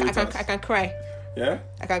 because me, I can cry. Yeah.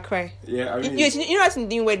 I can cry. Yeah, I mean. You know, in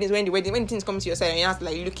doing weddings when the things come to your side and you have to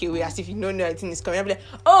like look away as if you don't know the thing is coming. I'll be like,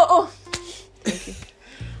 oh. Thank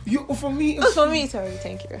you. For me. Sorry,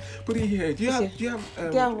 thank you. Put it here. Do you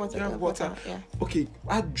have water? Do you have water? Yeah. Okay,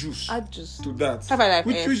 add juice to that. Have I like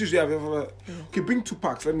which juice do you have ever? Okay, bring 2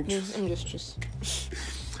 packs. Let me just choose.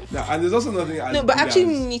 Now, and there's also nothing. No, but actually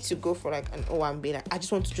need to go for like an Owambe. Like, I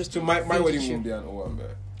just want to just. So my wedding won't be an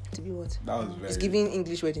Owambe. To be what? That was very. It's giving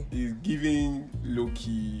English wedding. It's giving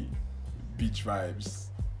low-key beach vibes.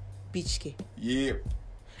 Beach key. Yeah.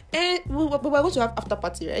 And we're going to have after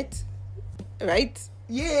party, right? Right?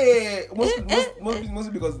 Yeah.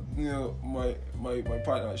 Mostly because my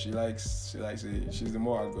partner, she likes it. She's the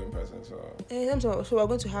more outgoing person. So we're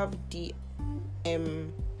going to have the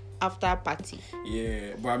after party.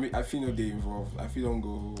 Yeah, but I feel no day involved. I feel don't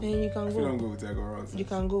go. And you can go. I feel don't go with go around. You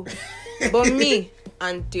can go. But me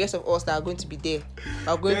and the rest of us that are going to be there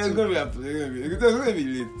are going to. It's gonna be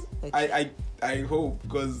late. Okay. I hope,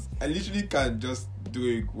 because I literally can't just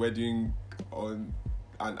do a wedding on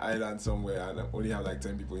an island somewhere and only have like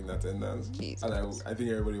 10 people in attendance. Jesus. And I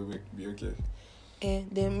think everybody will be okay.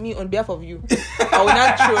 Then me, on behalf of you, I will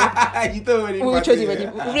not throw. You told me. We will throw the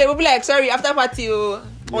wedding. We'll be like, sorry, after party,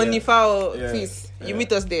 on Nifa, please, you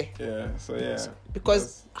meet us there. Yeah. So yeah.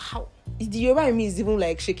 Because how the Yoruba in me is even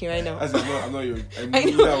like shaking right now. I'm not Yoruba. I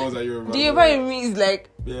knew that was a Yoruba. The Yoruba in me is like,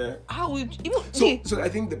 yeah. How would even so I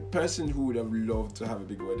think the person who would have loved to have a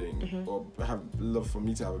big wedding or have loved for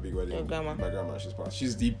me to have a big wedding, grandma. My grandma,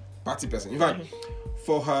 she's the party person. In fact,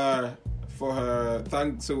 for her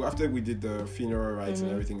so after we did the funeral rites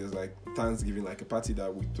and everything, there's like Thanksgiving, like a party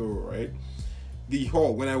that we throw, right? The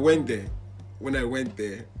hall, when I went there,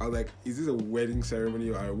 I was like, is this a wedding ceremony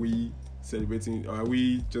or are we celebrating, or are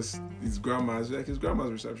we just his grandma's? Like, his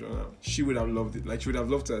grandma's reception now. She would have loved it. Like, she would have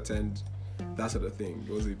loved to attend that sort of thing.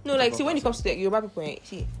 When it comes to the Yoruba people,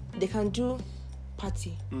 see, they can do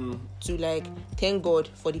party to like thank God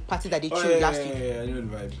for the party that they threw last week. Yeah, I know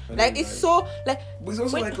the vibe. So like, but it's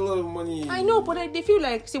also like a lot of money. I know, but like, they feel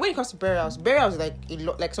like, see, when it comes to burials is like a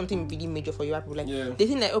lot, like something really major for Yoruba people. Like they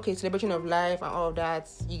think like, okay, celebration of life and all of that.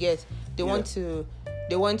 You get, they want to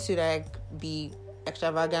like be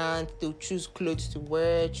extravagant. They'll choose clothes to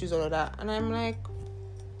wear, choose all of that, and I'm like,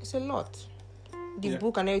 it's a lot. The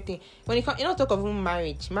book and everything. When it comes, you know, talk of even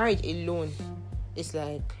marriage alone, it's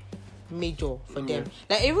like major for them.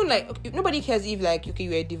 Like, even like, nobody cares if like, okay, you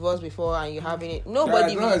were divorced before and you're having it.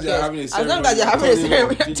 Nobody really cares. As long as you're having a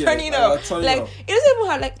ceremony, turning up. Like, it doesn't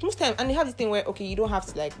even have, like, most times, and they have this thing where, okay, you don't have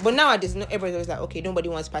to like, but nowadays, everybody's always like, okay, nobody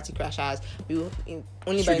wants party crashers. We will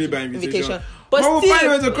only by invitation. But we'll still, find a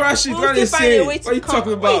way to crash it. We'll still find a way to what are you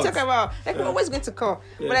talking about? Like, we're always going to call.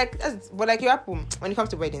 But like, your Apple, when it comes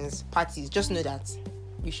to weddings, parties, just know that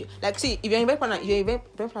you should, like, see, if your event planner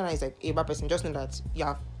is like a bad person, just know that you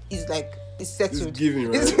have, it's settled. It's giving,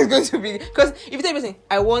 right? It's going to be, because if you tell me,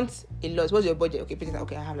 I want a lot, what's your budget? Okay, person like,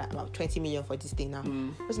 okay, I have like about 20 million for this thing now.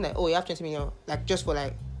 Person like, oh, you have 20 million, like, just for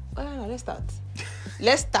like, oh, no, let's start.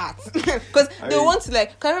 Because they want to,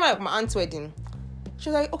 like, because I remember my aunt's wedding, she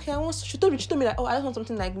was like, okay, she told me like, oh, I just want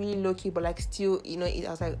something like really low key, but like still, you know, I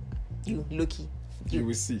was like, you low key. You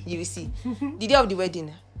will see. The day of the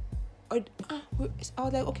wedding, I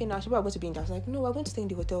was like, okay, now we're going to be in there. I was like, no, we're going to stay in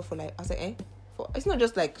the hotel for like, I was like, it's not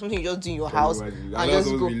just like something you just do in your house and just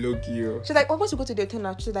go. She's like, we're going to go to the hotel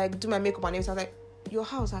now. She's like, do my makeup and everything. I was like, your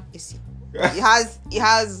house has AC. It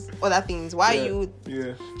has other things. Why are you?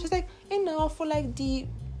 Yeah. She's like, hey, now for like and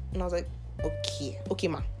I was like, okay,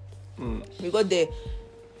 ma. We got there.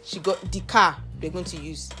 She got the car they're going to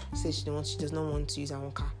use. Said she does not want to use her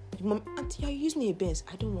own car. Mom, auntie, are you using a Benz?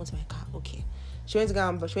 I don't want my car. Okay. She went to go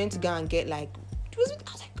and get like. I was like,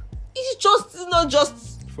 it's not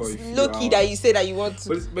just low key that you say that you want to.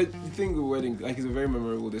 But the thing with wedding, like, it's a very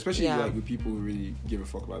memorable day, especially like with people who really give a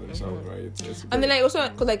fuck about themselves, right? It's and then like also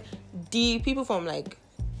because like the people from like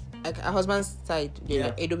our husband's side, they're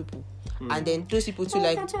like Edo people. And then those people too,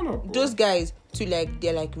 like those guys too, like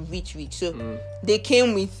they're like rich. So they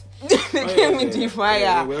came with the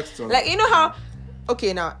fire. Like, you know how,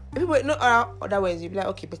 okay, now people other ways you'd be like,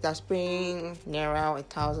 okay, but they're spraying Naira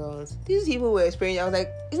 1,000. These people were spraying. I was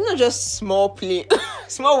like, it's not just small play,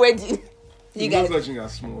 small wedding. You guys touching are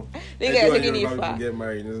small. You guys taking it far. Get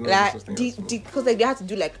married. Like because like they had to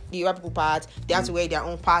do like the Yoruba people part. They had to wear their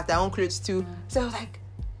own part, their own clothes too. So I was like,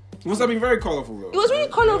 it must have been very colorful though. It was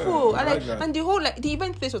really colorful, and the whole like the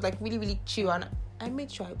event place was like really, really chill, and I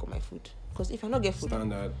made sure I got my food, because if I not get food,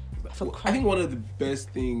 standard. I think one of the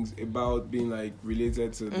best things about being like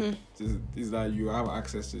related to is that you have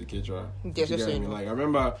access to the caterer. Yes, like, I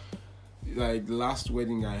remember like the last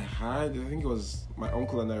wedding I had, I think it was my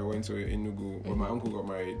uncle and I went to Enugu when my uncle got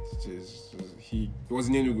married. He was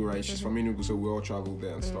in Enugu, right? She's from Enugu, so we all traveled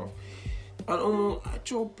there and stuff. And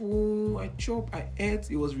I ate.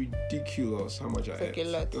 It was ridiculous how much I ate.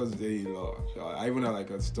 It was very low. I even had like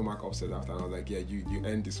a stomach upset after, and I was like, yeah, you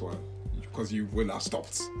end this one, because you will have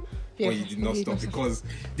stopped. But you did not stop, because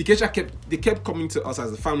the caterer kept coming to us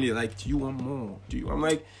as a family like, do you want more? I'm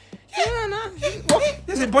like,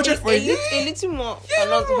 there's a budget for it. A little more. Yeah,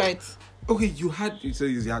 not right. Okay, you had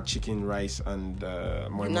chicken, rice, and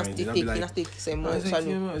moi.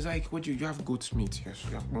 It's like, what do you have? Goat's meat? Yes.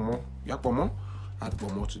 You have momo. Add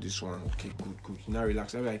momo to this one. Okay, good. Now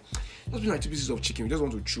relax. I'm like, just be like 2 pieces of chicken. We just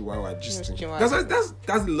want to chew while we're just.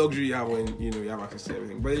 That's the luxury you have when you have access to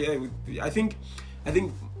everything. But yeah, I think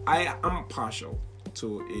I am partial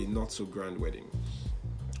to a not so grand wedding,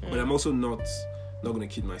 but I'm also not gonna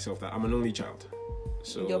kid myself that I'm an only child.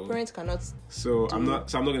 So your parents cannot. So I'm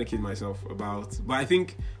not gonna kid myself about. But I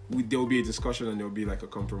think there will be a discussion and there will be like a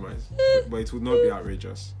compromise. But it would not be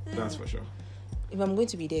outrageous. That's for sure. If I'm going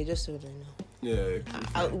to be there, just so that you know. Yeah.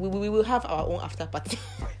 We will have our own after party.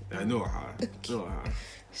 I know her.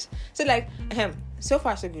 So like, so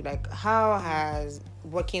far so good. Like, how has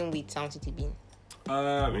working with Sound City been?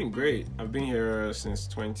 I mean, great. I've been here since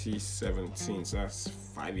 2017, so that's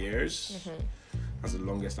 5 years. That's the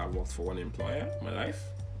longest I've worked for one employer in my life.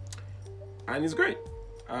 And it's great.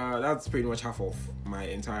 That's pretty much half of my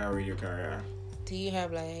entire radio career. Do you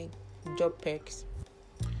have like job perks?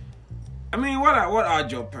 I mean, what are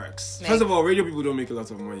job perks? Like, first of all, radio people don't make a lot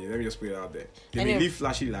of money. Let me just put it out there. They may live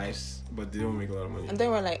flashy lives, but they don't make a lot of money. And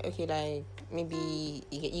then we're like, okay, like maybe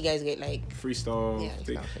you guys get like free stuff. Yeah,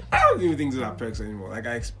 exactly. I don't even think those are perks anymore. Like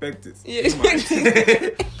I expect it. You expect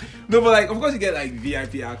it. No, but like of course you get like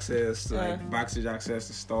VIP access to like backstage access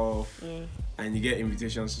to stuff, and you get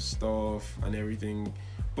invitations to stuff and everything.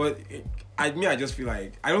 But I just feel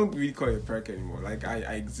like I don't really call it a perk anymore. Like I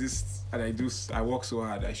exist and I work so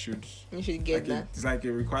hard. You should get like that. It's like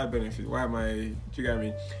a required benefit. Why am I? Do you get what I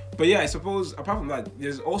mean? But yeah, I suppose apart from that,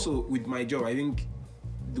 there's also with my job. I think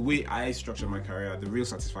the way I structure my career, the real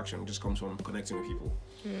satisfaction just comes from connecting with people.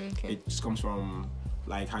 Okay. It just comes from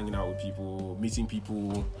like hanging out with people, meeting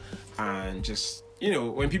people, and just, you know,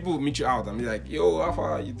 when people meet you out and be like, yo,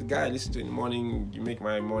 Alpha, you the guy I listen to in the morning, you make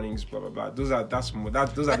my mornings, blah blah blah. Those are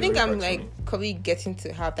I think I'm like probably getting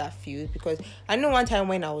to have that feel, because I know one time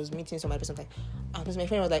when I was meeting somebody, because my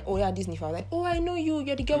friend was like, oh yeah, this Nifa. I was like, oh, I know you're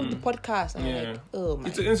the girl with the podcast. And I'm like, oh my.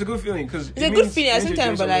 It's a good feeling, because it's a good feeling at the same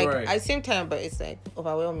time, but like at the same time, but it's like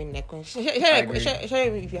overwhelming. Like when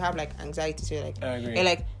if you have like anxiety, so you're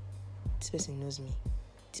like, this person knows me.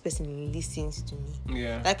 This person listens to me.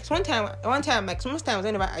 Yeah. Like one time, like most times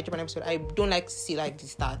whenever I drop an episode, I don't like to see like the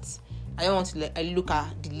stats. I don't want to I look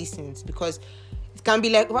at the listens, because it can be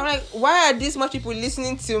like, I'm like, why are this much people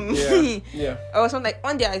listening to me? Yeah. I was like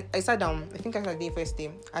one day I sat down. I think I was the first day.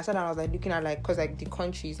 I sat down. I was like looking at like, cause like the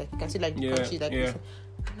countries, like you can see like the countries like listen.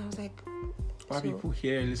 And I was like, why are people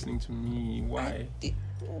here listening to me? Why?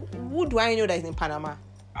 Who do I know that is in Panama?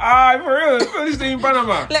 For real, people listening in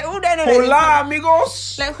Panama. Like who do I know? Hola,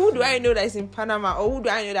 amigos. Like who do I know that is in Panama, or who do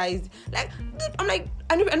I know that is like? I'm like,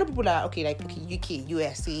 I know people that are okay, like UK,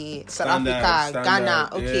 USA, South Africa, Ghana,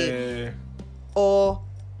 okay, yeah. Or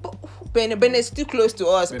Benin is still close to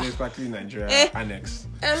us. Benin is practically Nigeria annex.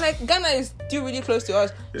 And like Ghana is still really close to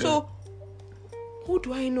us. Yeah. So who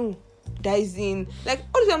do I know that is in like?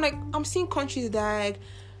 Honestly, I'm like, I'm seeing countries like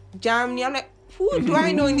Germany. I'm like, who do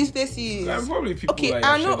I know in these places? Probably people. Okay, like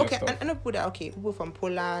I know. Okay, I know people that people from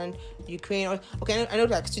Poland, Ukraine. Okay, I know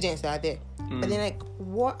like students that are there. But then like,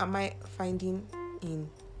 what am I finding in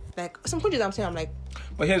like some countries? I'm saying I'm like.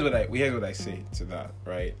 But here's what I say to that,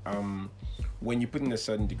 right? When you put in a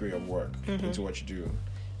certain degree of work into what you do,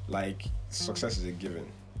 like success is a given.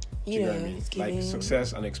 Do you know what I mean? Like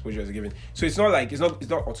success and exposure is a given. So it's not like it's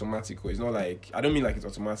not automatic. It's not like, I don't mean like it's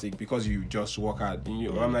automatic because you just work hard.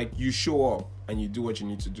 I'm like, you show up and you do what you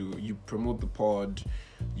need to do. You promote the pod.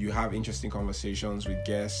 You have interesting conversations with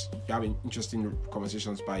guests. You have interesting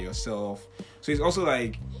conversations by yourself. So it's also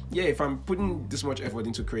like, yeah, if I'm putting this much effort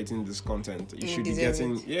into creating this content, you should be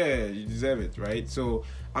getting it. Yeah, you deserve it, right? So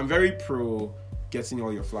I'm very pro getting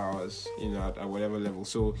all your flowers, at whatever level.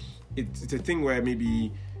 So it's a thing where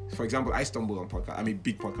maybe, for example, I stumble on podcast. I'm a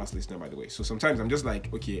big podcast listener, by the way. So sometimes I'm just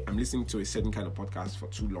like, okay, I'm listening to a certain kind of podcast for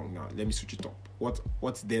too long now. Let me switch it up.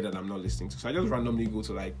 What's there that I'm not listening to? So I just randomly go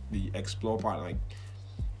to like the explore part, like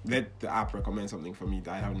let the app recommend something for me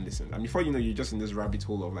that I haven't listened. And before you know, you're just in this rabbit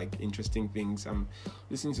hole of like interesting things. I'm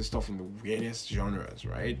listening to stuff in the weirdest genres,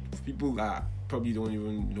 right? People that probably don't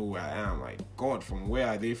even know where I am. Like, God, from where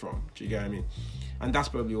are they from? Do you get what I mean? And that's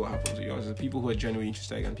probably what happens to you. There's people who are genuinely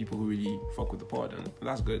interested and people who really fuck with the pod, and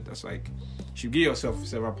that's good. That's like, you should give yourself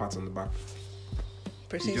several pats on the back.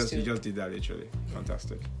 You just did that literally.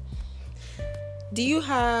 Fantastic. Do you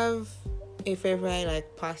have a favorite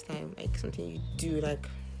like pastime, like something you do, like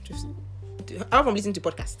just do? Apart from listening to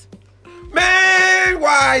podcasts. Man,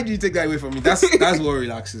 why do you take that away from me? That's what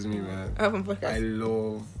relaxes me, man. Apart from podcasts. I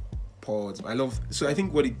love pods. So I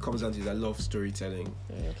think what it comes down to is I love storytelling.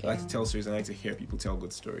 Okay. I like to tell stories and I like to hear people tell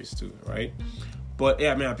good stories too, right? But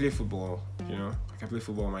yeah, I play football, I play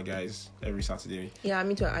football with my guys every Saturday. Yeah,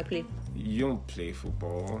 me too. I play. You don't play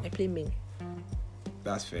football. I play main.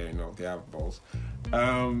 That's fair enough. They have balls.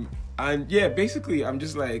 And yeah, basically I'm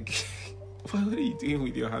just like, what are you doing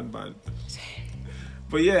with your handband?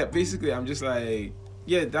 But yeah, basically I'm just like,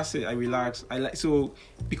 yeah, that's it. I relax. So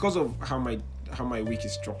because of how my week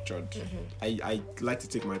is structured, I like to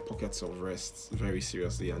take my pockets of rest very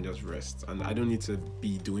seriously and just rest, and I don't need to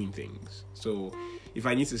be doing things. So if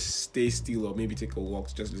I need to stay still or maybe take a walk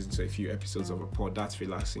to just listen to a few episodes of a pod, that's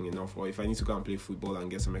relaxing enough. Or if I need to go and play football and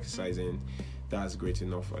get some exercise in, that's great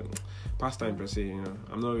enough. And pastime per se,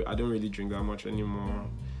 I don't really drink that much anymore.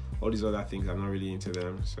 All these other things, I'm not really into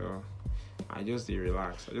them. So I just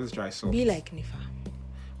relax. I just try soft. Be like Nifa.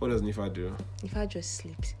 What does Nifa do? Nifa just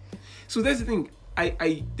sleeps. So that's the thing.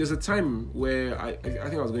 there's a time where I think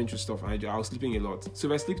I was going through stuff and I was sleeping a lot. So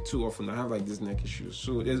if I sleep too often, I have like these neck issues.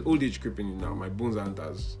 So there's old age creeping in now. My bones aren't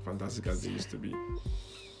as fantastic as they used to be.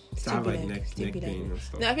 I have like neck pain and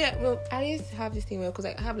stuff. No, I feel like, I used to have this thing because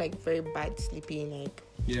I have like very bad sleeping, like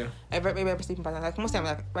I have very bad sleeping pattern. Like most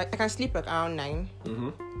times, like I can sleep like around 9,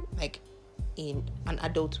 like in an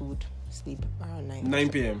adulthood, sleep around 9. 9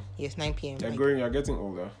 p.m. Yes, 9 p.m. You're getting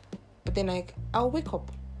older. But then like I'll wake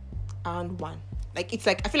up around 1. Like it's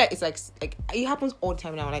like I feel like it's like it happens all the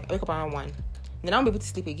time now. Like I wake up around 1, then I won't be able to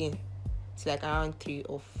sleep again. It's like around 3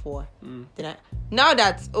 or 4. Then now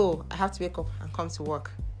that I have to wake up and come to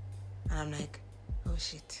work. And I'm like, oh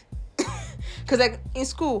shit. Because like in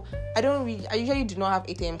school, I usually do not have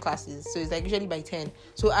 8 a.m. classes. So it's like usually by 10.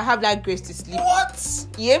 So I have that grace to sleep. What?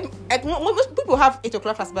 Yeah. Like most people have 8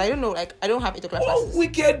 o'clock classes, but I don't know. Like I don't have 8 o'clock classes.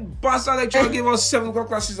 Wicked bastard lecturer gave us 7 o'clock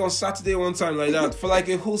classes on Saturday one time like that for like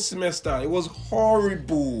a whole semester. It was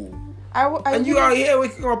horrible. And you are here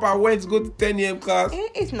waking up and went to go to 10 a.m. class.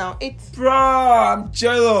 It's now. It's. Bruh, I'm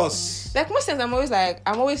jealous. Like most times,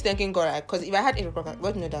 I'm always thanking God, like, because if I had 8 o'clock,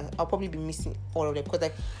 God know that I'll probably be missing all of them. Because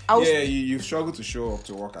like, you struggle to show up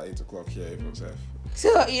to work at 8 o'clock here yourself.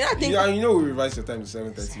 So you know, I think we revised your time to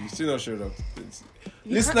 7:30. You still not showed up.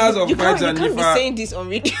 Listeners of Vibes and Nifa, you can't be saying this on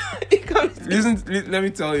radio. Let me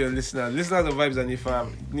tell you, listeners of Vibes and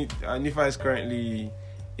Nifa, Nifa is currently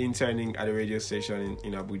interning at a radio station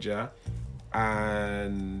in Abuja,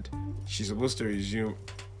 and she's supposed to resume.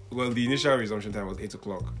 Well, the initial resumption time was 8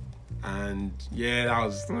 o'clock, and that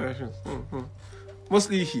was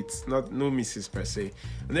mostly hits, no misses per se.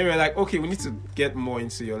 And then we were like, okay, we need to get more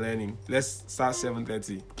into your learning. Let's start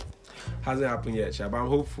 7:30. Hasn't happened yet, but I'm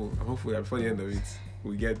hopeful that before the end of it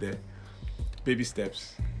we get there. Baby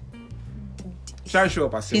steps. Try and show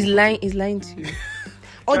up at 7:30. He's lying to you.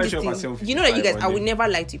 All these things. You know that you guys, I would never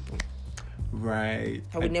lie to people. Right.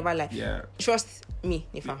 I would never lie. Yeah. Trust me,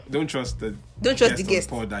 Nifa. Don't trust the guest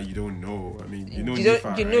that you don't know. I mean, you know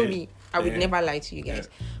Nifa, you know me. I would never lie to you guys.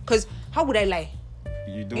 Because how would I lie?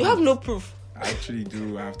 You don't. You have no proof. I actually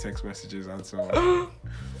do. I have text messages and so on.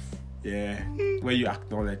 Where you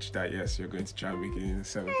acknowledge that yes, you're going to try and make it in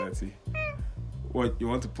 7:30. What you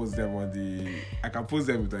want to post them on I can post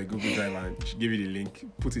them with a Google Drive and give you the link,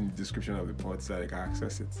 put in the description of the pod so I can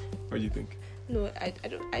access it. What do you think? No, I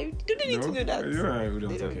don't need to know that. We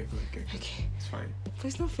don't. Okay. It's fine. But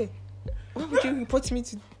it's not fair. Why would you report me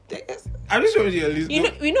to this? I'm just showing you at least.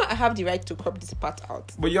 You know I have the right to crop this part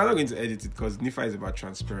out. But you're not going to edit it because Nifa is about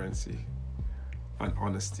transparency and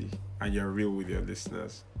honesty, and you're real with your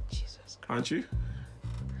listeners. Jesus Christ. Aren't you?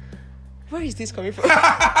 Where is this coming from?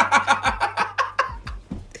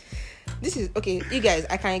 This is okay, you guys.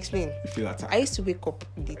 I can explain. You feel attacked. I used to wake up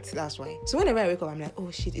late. That's why. So whenever I wake up, I'm like,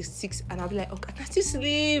 oh shit, it's 6, and I'll be like, okay, I can still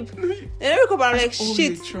sleep. And I wake up, and I'm like,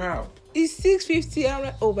 shit, it's 6:50. I'm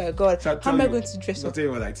like, oh my god, how am I going to dress up? I'll tell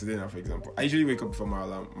you what, like today now, for example, I usually wake up before my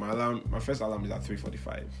alarm. My first alarm is at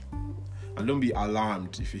 3:45. And don't be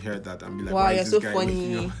alarmed if you hear that and be like, wow, why you're is so this guy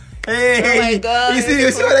funny. Hey, oh my god, you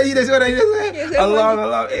see what I did?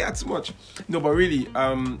 Alarm. Hey, that's much. No, but really,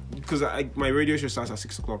 because my radio show starts at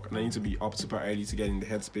 6 o'clock and I need to be up super early to get in the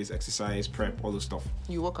headspace, exercise, prep, all the stuff.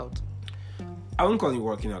 You work out? I won't call it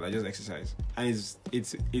working out. I just exercise, and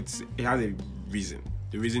it has a reason.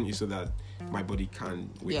 The reason is so that my body can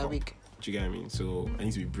wake up. Weak. Do you get what I mean? So I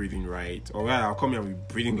need to be breathing right, or I'll come here and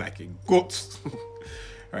be breathing like a goat.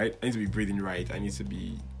 Right? I need to be breathing right. I need to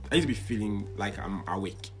be feeling like I'm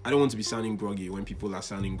awake. I don't want to be sounding groggy when people are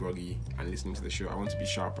sounding groggy and listening to the show. I want to be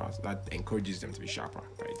sharper. So that encourages them to be sharper,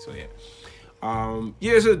 right? So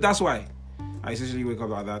so that's why I essentially wake up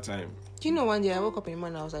at that time. Do you know, one day I woke up in the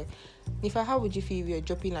morning and I was like, Nifa, how would you feel if you're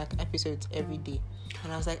dropping like episodes every day?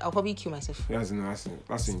 And I was like, I'll probably kill myself. That's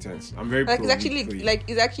intense. I'm very it's actually intense.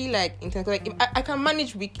 Like if I can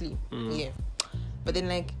manage weekly, but then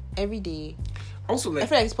like every day. Also, like, I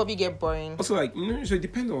feel like it's probably get boring. Also, like, so it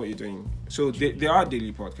depends on what you're doing. So there are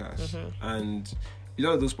daily podcasts, and a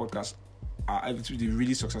lot of those podcasts are the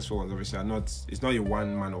really successful ones. Obviously, it's not a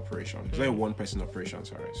one-man operation. It's not a one-person operation.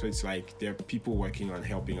 Sorry. So it's like there are people working on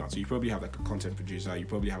helping out. So you probably have like a content producer. You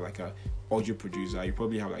probably have like a audio producer. You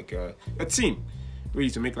probably have like a team, really,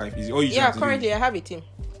 to make life easy. Currently I have a team.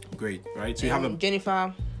 Great, right? So you have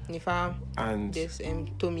Jennifer, Nifa, and this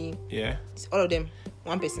Tommy. Yeah. It's all of them.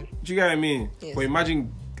 One person. Do you get what I mean? Yes. But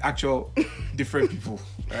imagine actual different people.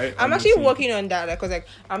 right? I'm actually working on that, because like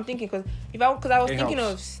I'm thinking, because I was thinking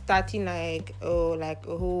of starting like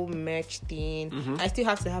a whole merch thing. I still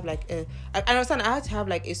have to have like I understand, I have to have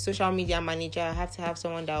like a social media manager. I have to have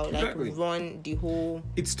someone that will like run the whole.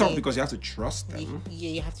 It's tough because you have to trust them. Yeah,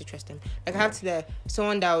 you have to trust them. Like I have to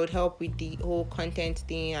someone that would help with the whole content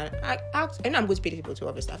thing, and and I'm going to pay the people to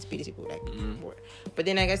obviously have to pay the people like more. But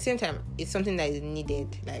then like at the same time, it's something that is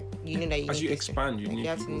needed. Like that you as need you expand, you need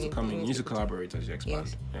people to come in. You need to collaborate as you expand.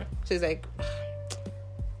 Yes. Yeah. So it's like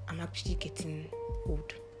I'm actually getting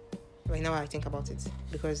old right now. I think about it,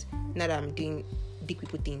 because now that I'm doing big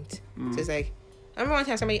people things, so it's like I remember one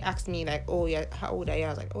time somebody asked me like, "Oh yeah, how old are you?" I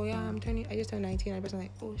was like, "Oh yeah, I just turned 19." And the person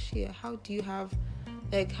like, "Oh shit, how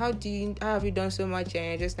have you done so much and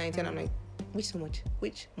you're just 19?" I'm like, which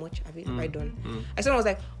much have I done? And someone was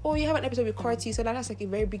like, "Oh, you have an episode with Corty, so that's like a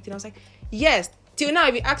very big thing." I was like, yes. Till now,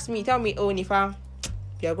 if you ask me, tell me, "Oh Nifa,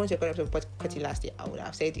 you are going to record an episode with Corty last year," I would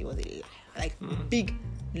have said it was a lie, like big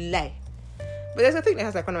lie. But there's a thing that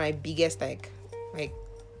has like one of my biggest like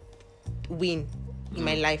win in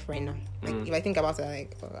my life right now. Like if I think about it,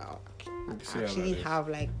 like I actually have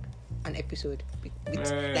like an episode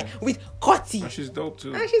with Corty. And she's dope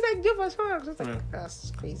too. And she's like dope as fuck. So like,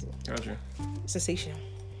 that's crazy. Gotcha. Sensational.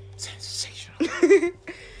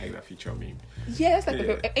 Like that feature meme. Yeah, it's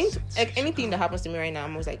like anything that happens to me right now,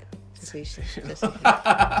 I'm always like sensational.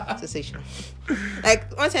 Sensational.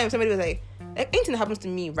 Like one time somebody was like anything that happens to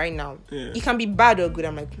me right now, it can be bad or good.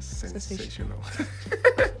 I'm like sensational.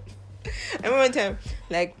 I remember one time,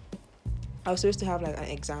 like I was supposed to have like an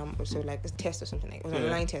exam or so, like a test or something. Like it was an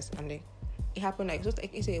online test, and it happened like it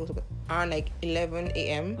was around like 11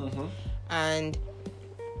 a.m. And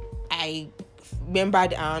I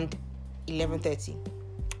remembered around 11:30,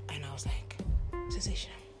 and I was like,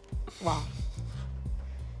 sensational. Wow.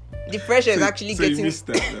 The pressure is actually getting. You missed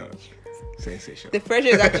that, no. Sensational. The pressure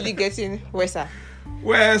is actually getting worse. I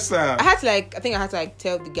had to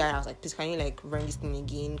tell the guy, I was like, please, can you like run this thing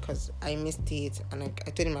again, because I missed it. And like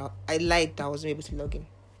I told him I lied that I wasn't able to log in.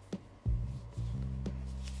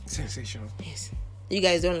 Sensational. Yes. You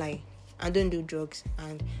guys don't lie and don't do drugs,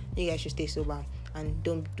 and you guys should stay sober and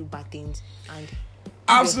don't do bad things, and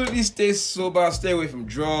absolutely stay sober, stay away from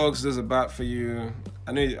drugs. Those are bad for you.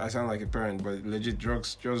 I know I sound like a parent, but legit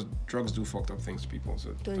drugs do fucked up things to people, so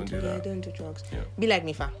don't do that. Don't do drugs. Yeah. Be like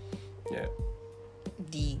Nifa. Yeah.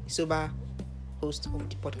 The sober host of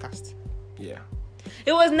the podcast. Yeah.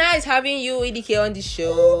 It was nice having you, EDK, on the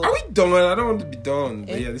show. Are we done? I don't want to be done.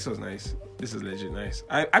 But yeah, this was nice. This is legit nice.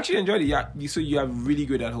 I actually enjoyed it. Yeah, so you are really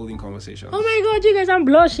good at holding conversations. Oh my god, you guys, I'm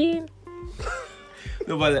blushing.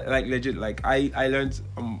 No, but like legit, like I learned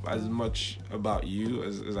as much about you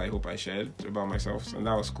as I hope I shared about myself, and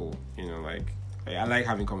that was cool. You know, like I like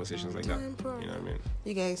having conversations like that. You know what I mean?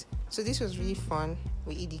 You guys, so this was really fun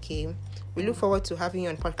with EDK. We look forward to having you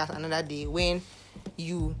on podcast another day when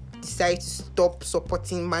you decide to stop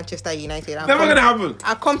supporting Manchester United. Never gonna happen.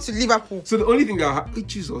 I come to Liverpool. So the only thing that happen,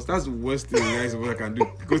 Jesus, that's the worst thing guys I can do.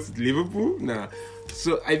 Go to Liverpool? Nah.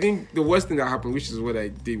 So I think the worst thing that happened, which is what I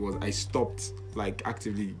did, was I stopped like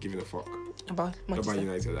actively giving a fuck about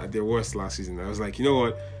United. At their worst last season, I was like, you know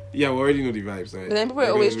what? Yeah, we already know the vibes. Right? But then people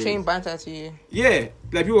are always throwing banter to you. Yeah,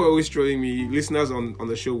 like people are always trolling me. Listeners on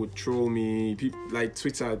the show would troll me. Like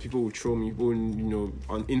Twitter, people would troll me. People,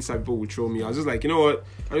 on Insta, people would troll me. I was just like, you know what?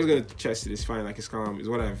 I'm just gonna chest it. It's fine. Like it's calm. It's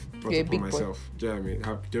what I've brought upon myself. Do you know what I mean?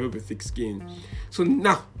 Have developed a thick skin. So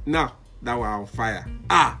now that we're on fire.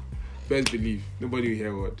 Best believe nobody will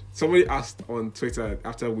hear a word. Somebody asked on Twitter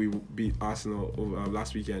after we beat Arsenal over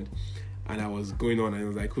last weekend. And I was going on, and I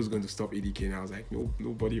was like, "Who's going to stop EDK?" And I was like, "No,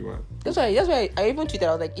 nobody, man." That's why I even tweeted.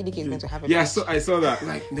 I was like, "EDK is going to have a match." So I saw that.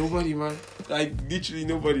 Like nobody, man. Like literally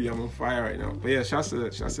nobody. I'm on fire right now. But yeah, shouts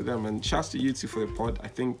to them, and shouts to you too for the pod. I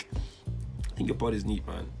think your pod is neat,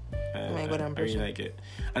 man. Oh my god, I really like it,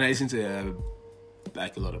 and I listen to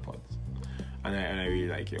like a lot of pods. And I really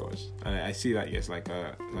like yours, and I see that it's like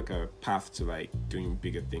a path to like doing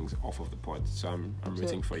bigger things off of the pod. So I'm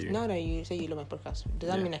rooting for you. Now that you say you love my podcast,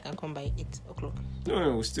 does that mean I can come by 8:00?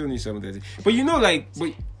 No, we still need 7:30. But you know, like,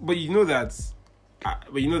 but you know that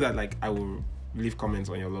like I will leave comments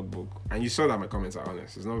on your logbook, and you saw that my comments are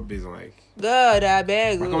honest. It's not based on like God, I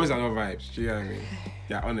beg. My comments are not vibes. Do you know what I mean?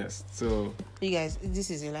 They're honest. So you guys, this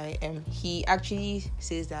is a lie. He actually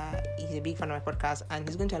says that he's a big fan of my podcast, and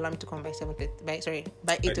he's going to allow me to come by 7:30.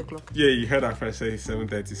 By 8:00. Yeah, you heard that first say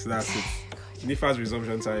 7:30. So that's it. Nifa's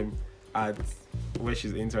resumption time at where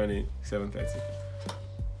she's interning 7:30.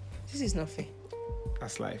 This is not fair.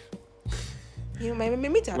 That's life. My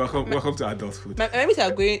mates are welcome to adulthood. My mates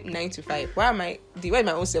are going 9 to 5. Why am I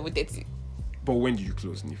my own 7:30? But when do you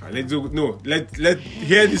close, Nifa? Let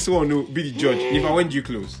hear this one. No, be the judge. Nifa, when do you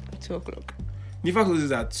close? 2:00. Nifa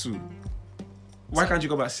closes at 2. Why can't you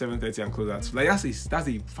come at 7:30 and close at 2? Like that's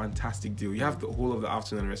a fantastic deal. You have the whole of the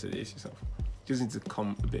afternoon and the rest of the day to yourself. You just need to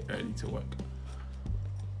come a bit early to work.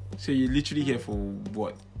 So you're literally here for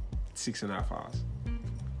what? 6.5 hours.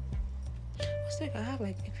 It's like I have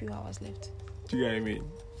like a few hours left. Do you get what I mean?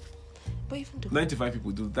 But even though 9 to 5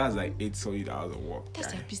 people do that's like 8 solid hours of work.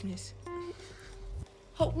 That's their business.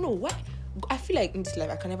 Oh no, why? I feel like in this life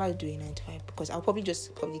I can never do a 9 to 5 because I'll probably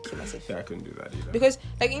kill myself. Yeah, I couldn't do that either. Because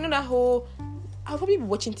like that whole I'll probably be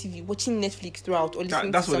watching TV, watching Netflix throughout or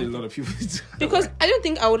listening that's to what something. a lot of people do. Because I don't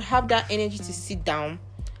think I would have that energy to sit down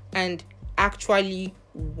and actually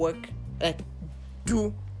work, like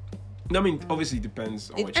do. I mean, obviously it depends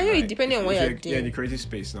on what you I know like. it depending on what you're doing. Yeah, in the creative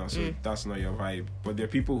space now, so that's not your vibe. But there are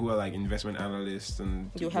people who are like investment analysts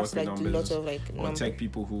and You have to like do lots of like or tech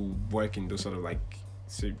people who work in those sort of like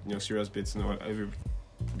serious bits. Not every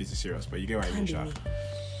bit is serious, but you get what I mean, Sha.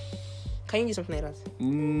 Can you do something like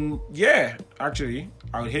that? Yeah, actually,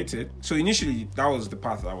 I would hate it. So initially, that was the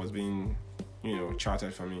path that was being,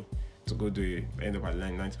 charted for me to go do it. End up at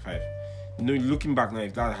 9 to 5. Looking back now,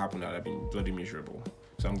 if that had happened, I'd have been bloody miserable.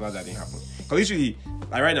 So I'm glad that didn't happen. Because literally,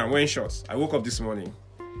 like right now, I'm wearing shorts. I woke up this morning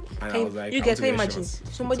and I was like, you can imagine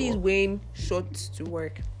somebody is wearing shorts to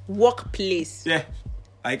workplace. Yeah,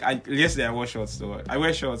 like yesterday I wore shorts to work. I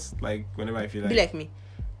wear shorts like whenever I feel like. Be like me.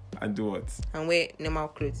 And do what? And wear normal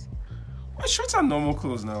clothes. Well, shorts are normal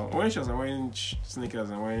clothes now. I'm wearing shorts. I'm wearing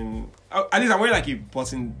sneakers. I'm wearing. At least I'm wearing like a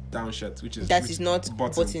button-down shirt, which is not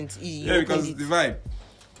buttoned. Yeah, because it's the vibe.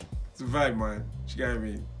 It's the vibe, man. You get what I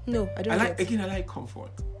mean? No, I don't. I like comfort.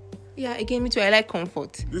 Yeah, again, me too. I like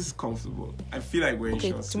comfort. This is comfortable. I feel like wearing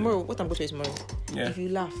shorts. Tomorrow, what I'm going to wear tomorrow? Yeah. If you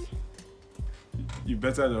laugh, you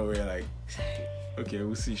better not wear like. Okay,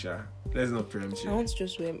 we'll see, Sha. Let's not preempt you. I want to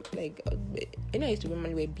just wear like. I used to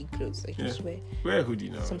normally wear big clothes. I just wear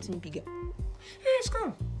Something bigger. Yeah, it's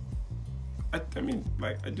calm. I mean,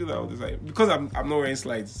 like I do that all the time because I'm not wearing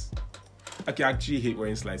slides. I actually hate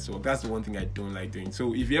wearing slides to work. That's the one thing I don't like doing.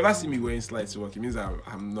 So if you ever see me wearing slides to work, it means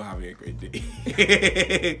I'm not having a great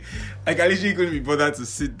day. Like I literally couldn't be bothered to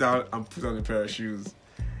sit down and put on a pair of shoes.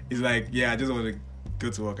 It's like, yeah, I just want to go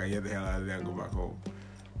to work and get the hell out of there and go back home.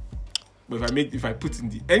 But if I put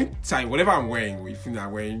in anytime, whatever I'm wearing,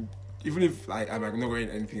 even if like I'm not wearing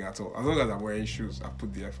anything at all, as long as I'm wearing shoes, I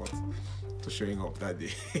put the effort to showing up that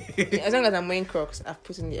day. As long as I'm wearing Crocs, I've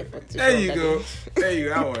put in the effort to There you go. There you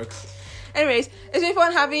go. That works. Anyways, it's been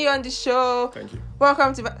fun having you on the show. Thank you.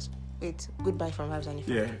 Welcome to... Wait, goodbye from Vibes and Nifa.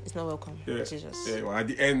 Yeah. It's not welcome. Yeah. It's just... Yeah, well, at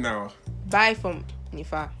the end now. Bye from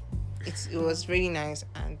Nifa. It was really nice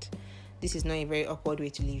and this is not a very awkward way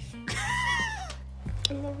to leave.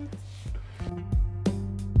 I love it.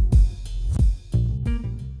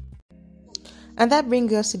 And that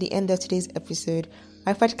brings us to the end of today's episode.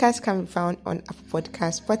 My podcast can be found on Apple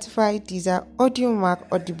Podcasts, Spotify, Deezer, Audiomack,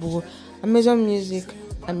 Audible, Amazon Music,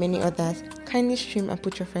 and many others. Kindly stream and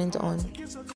put your friends on.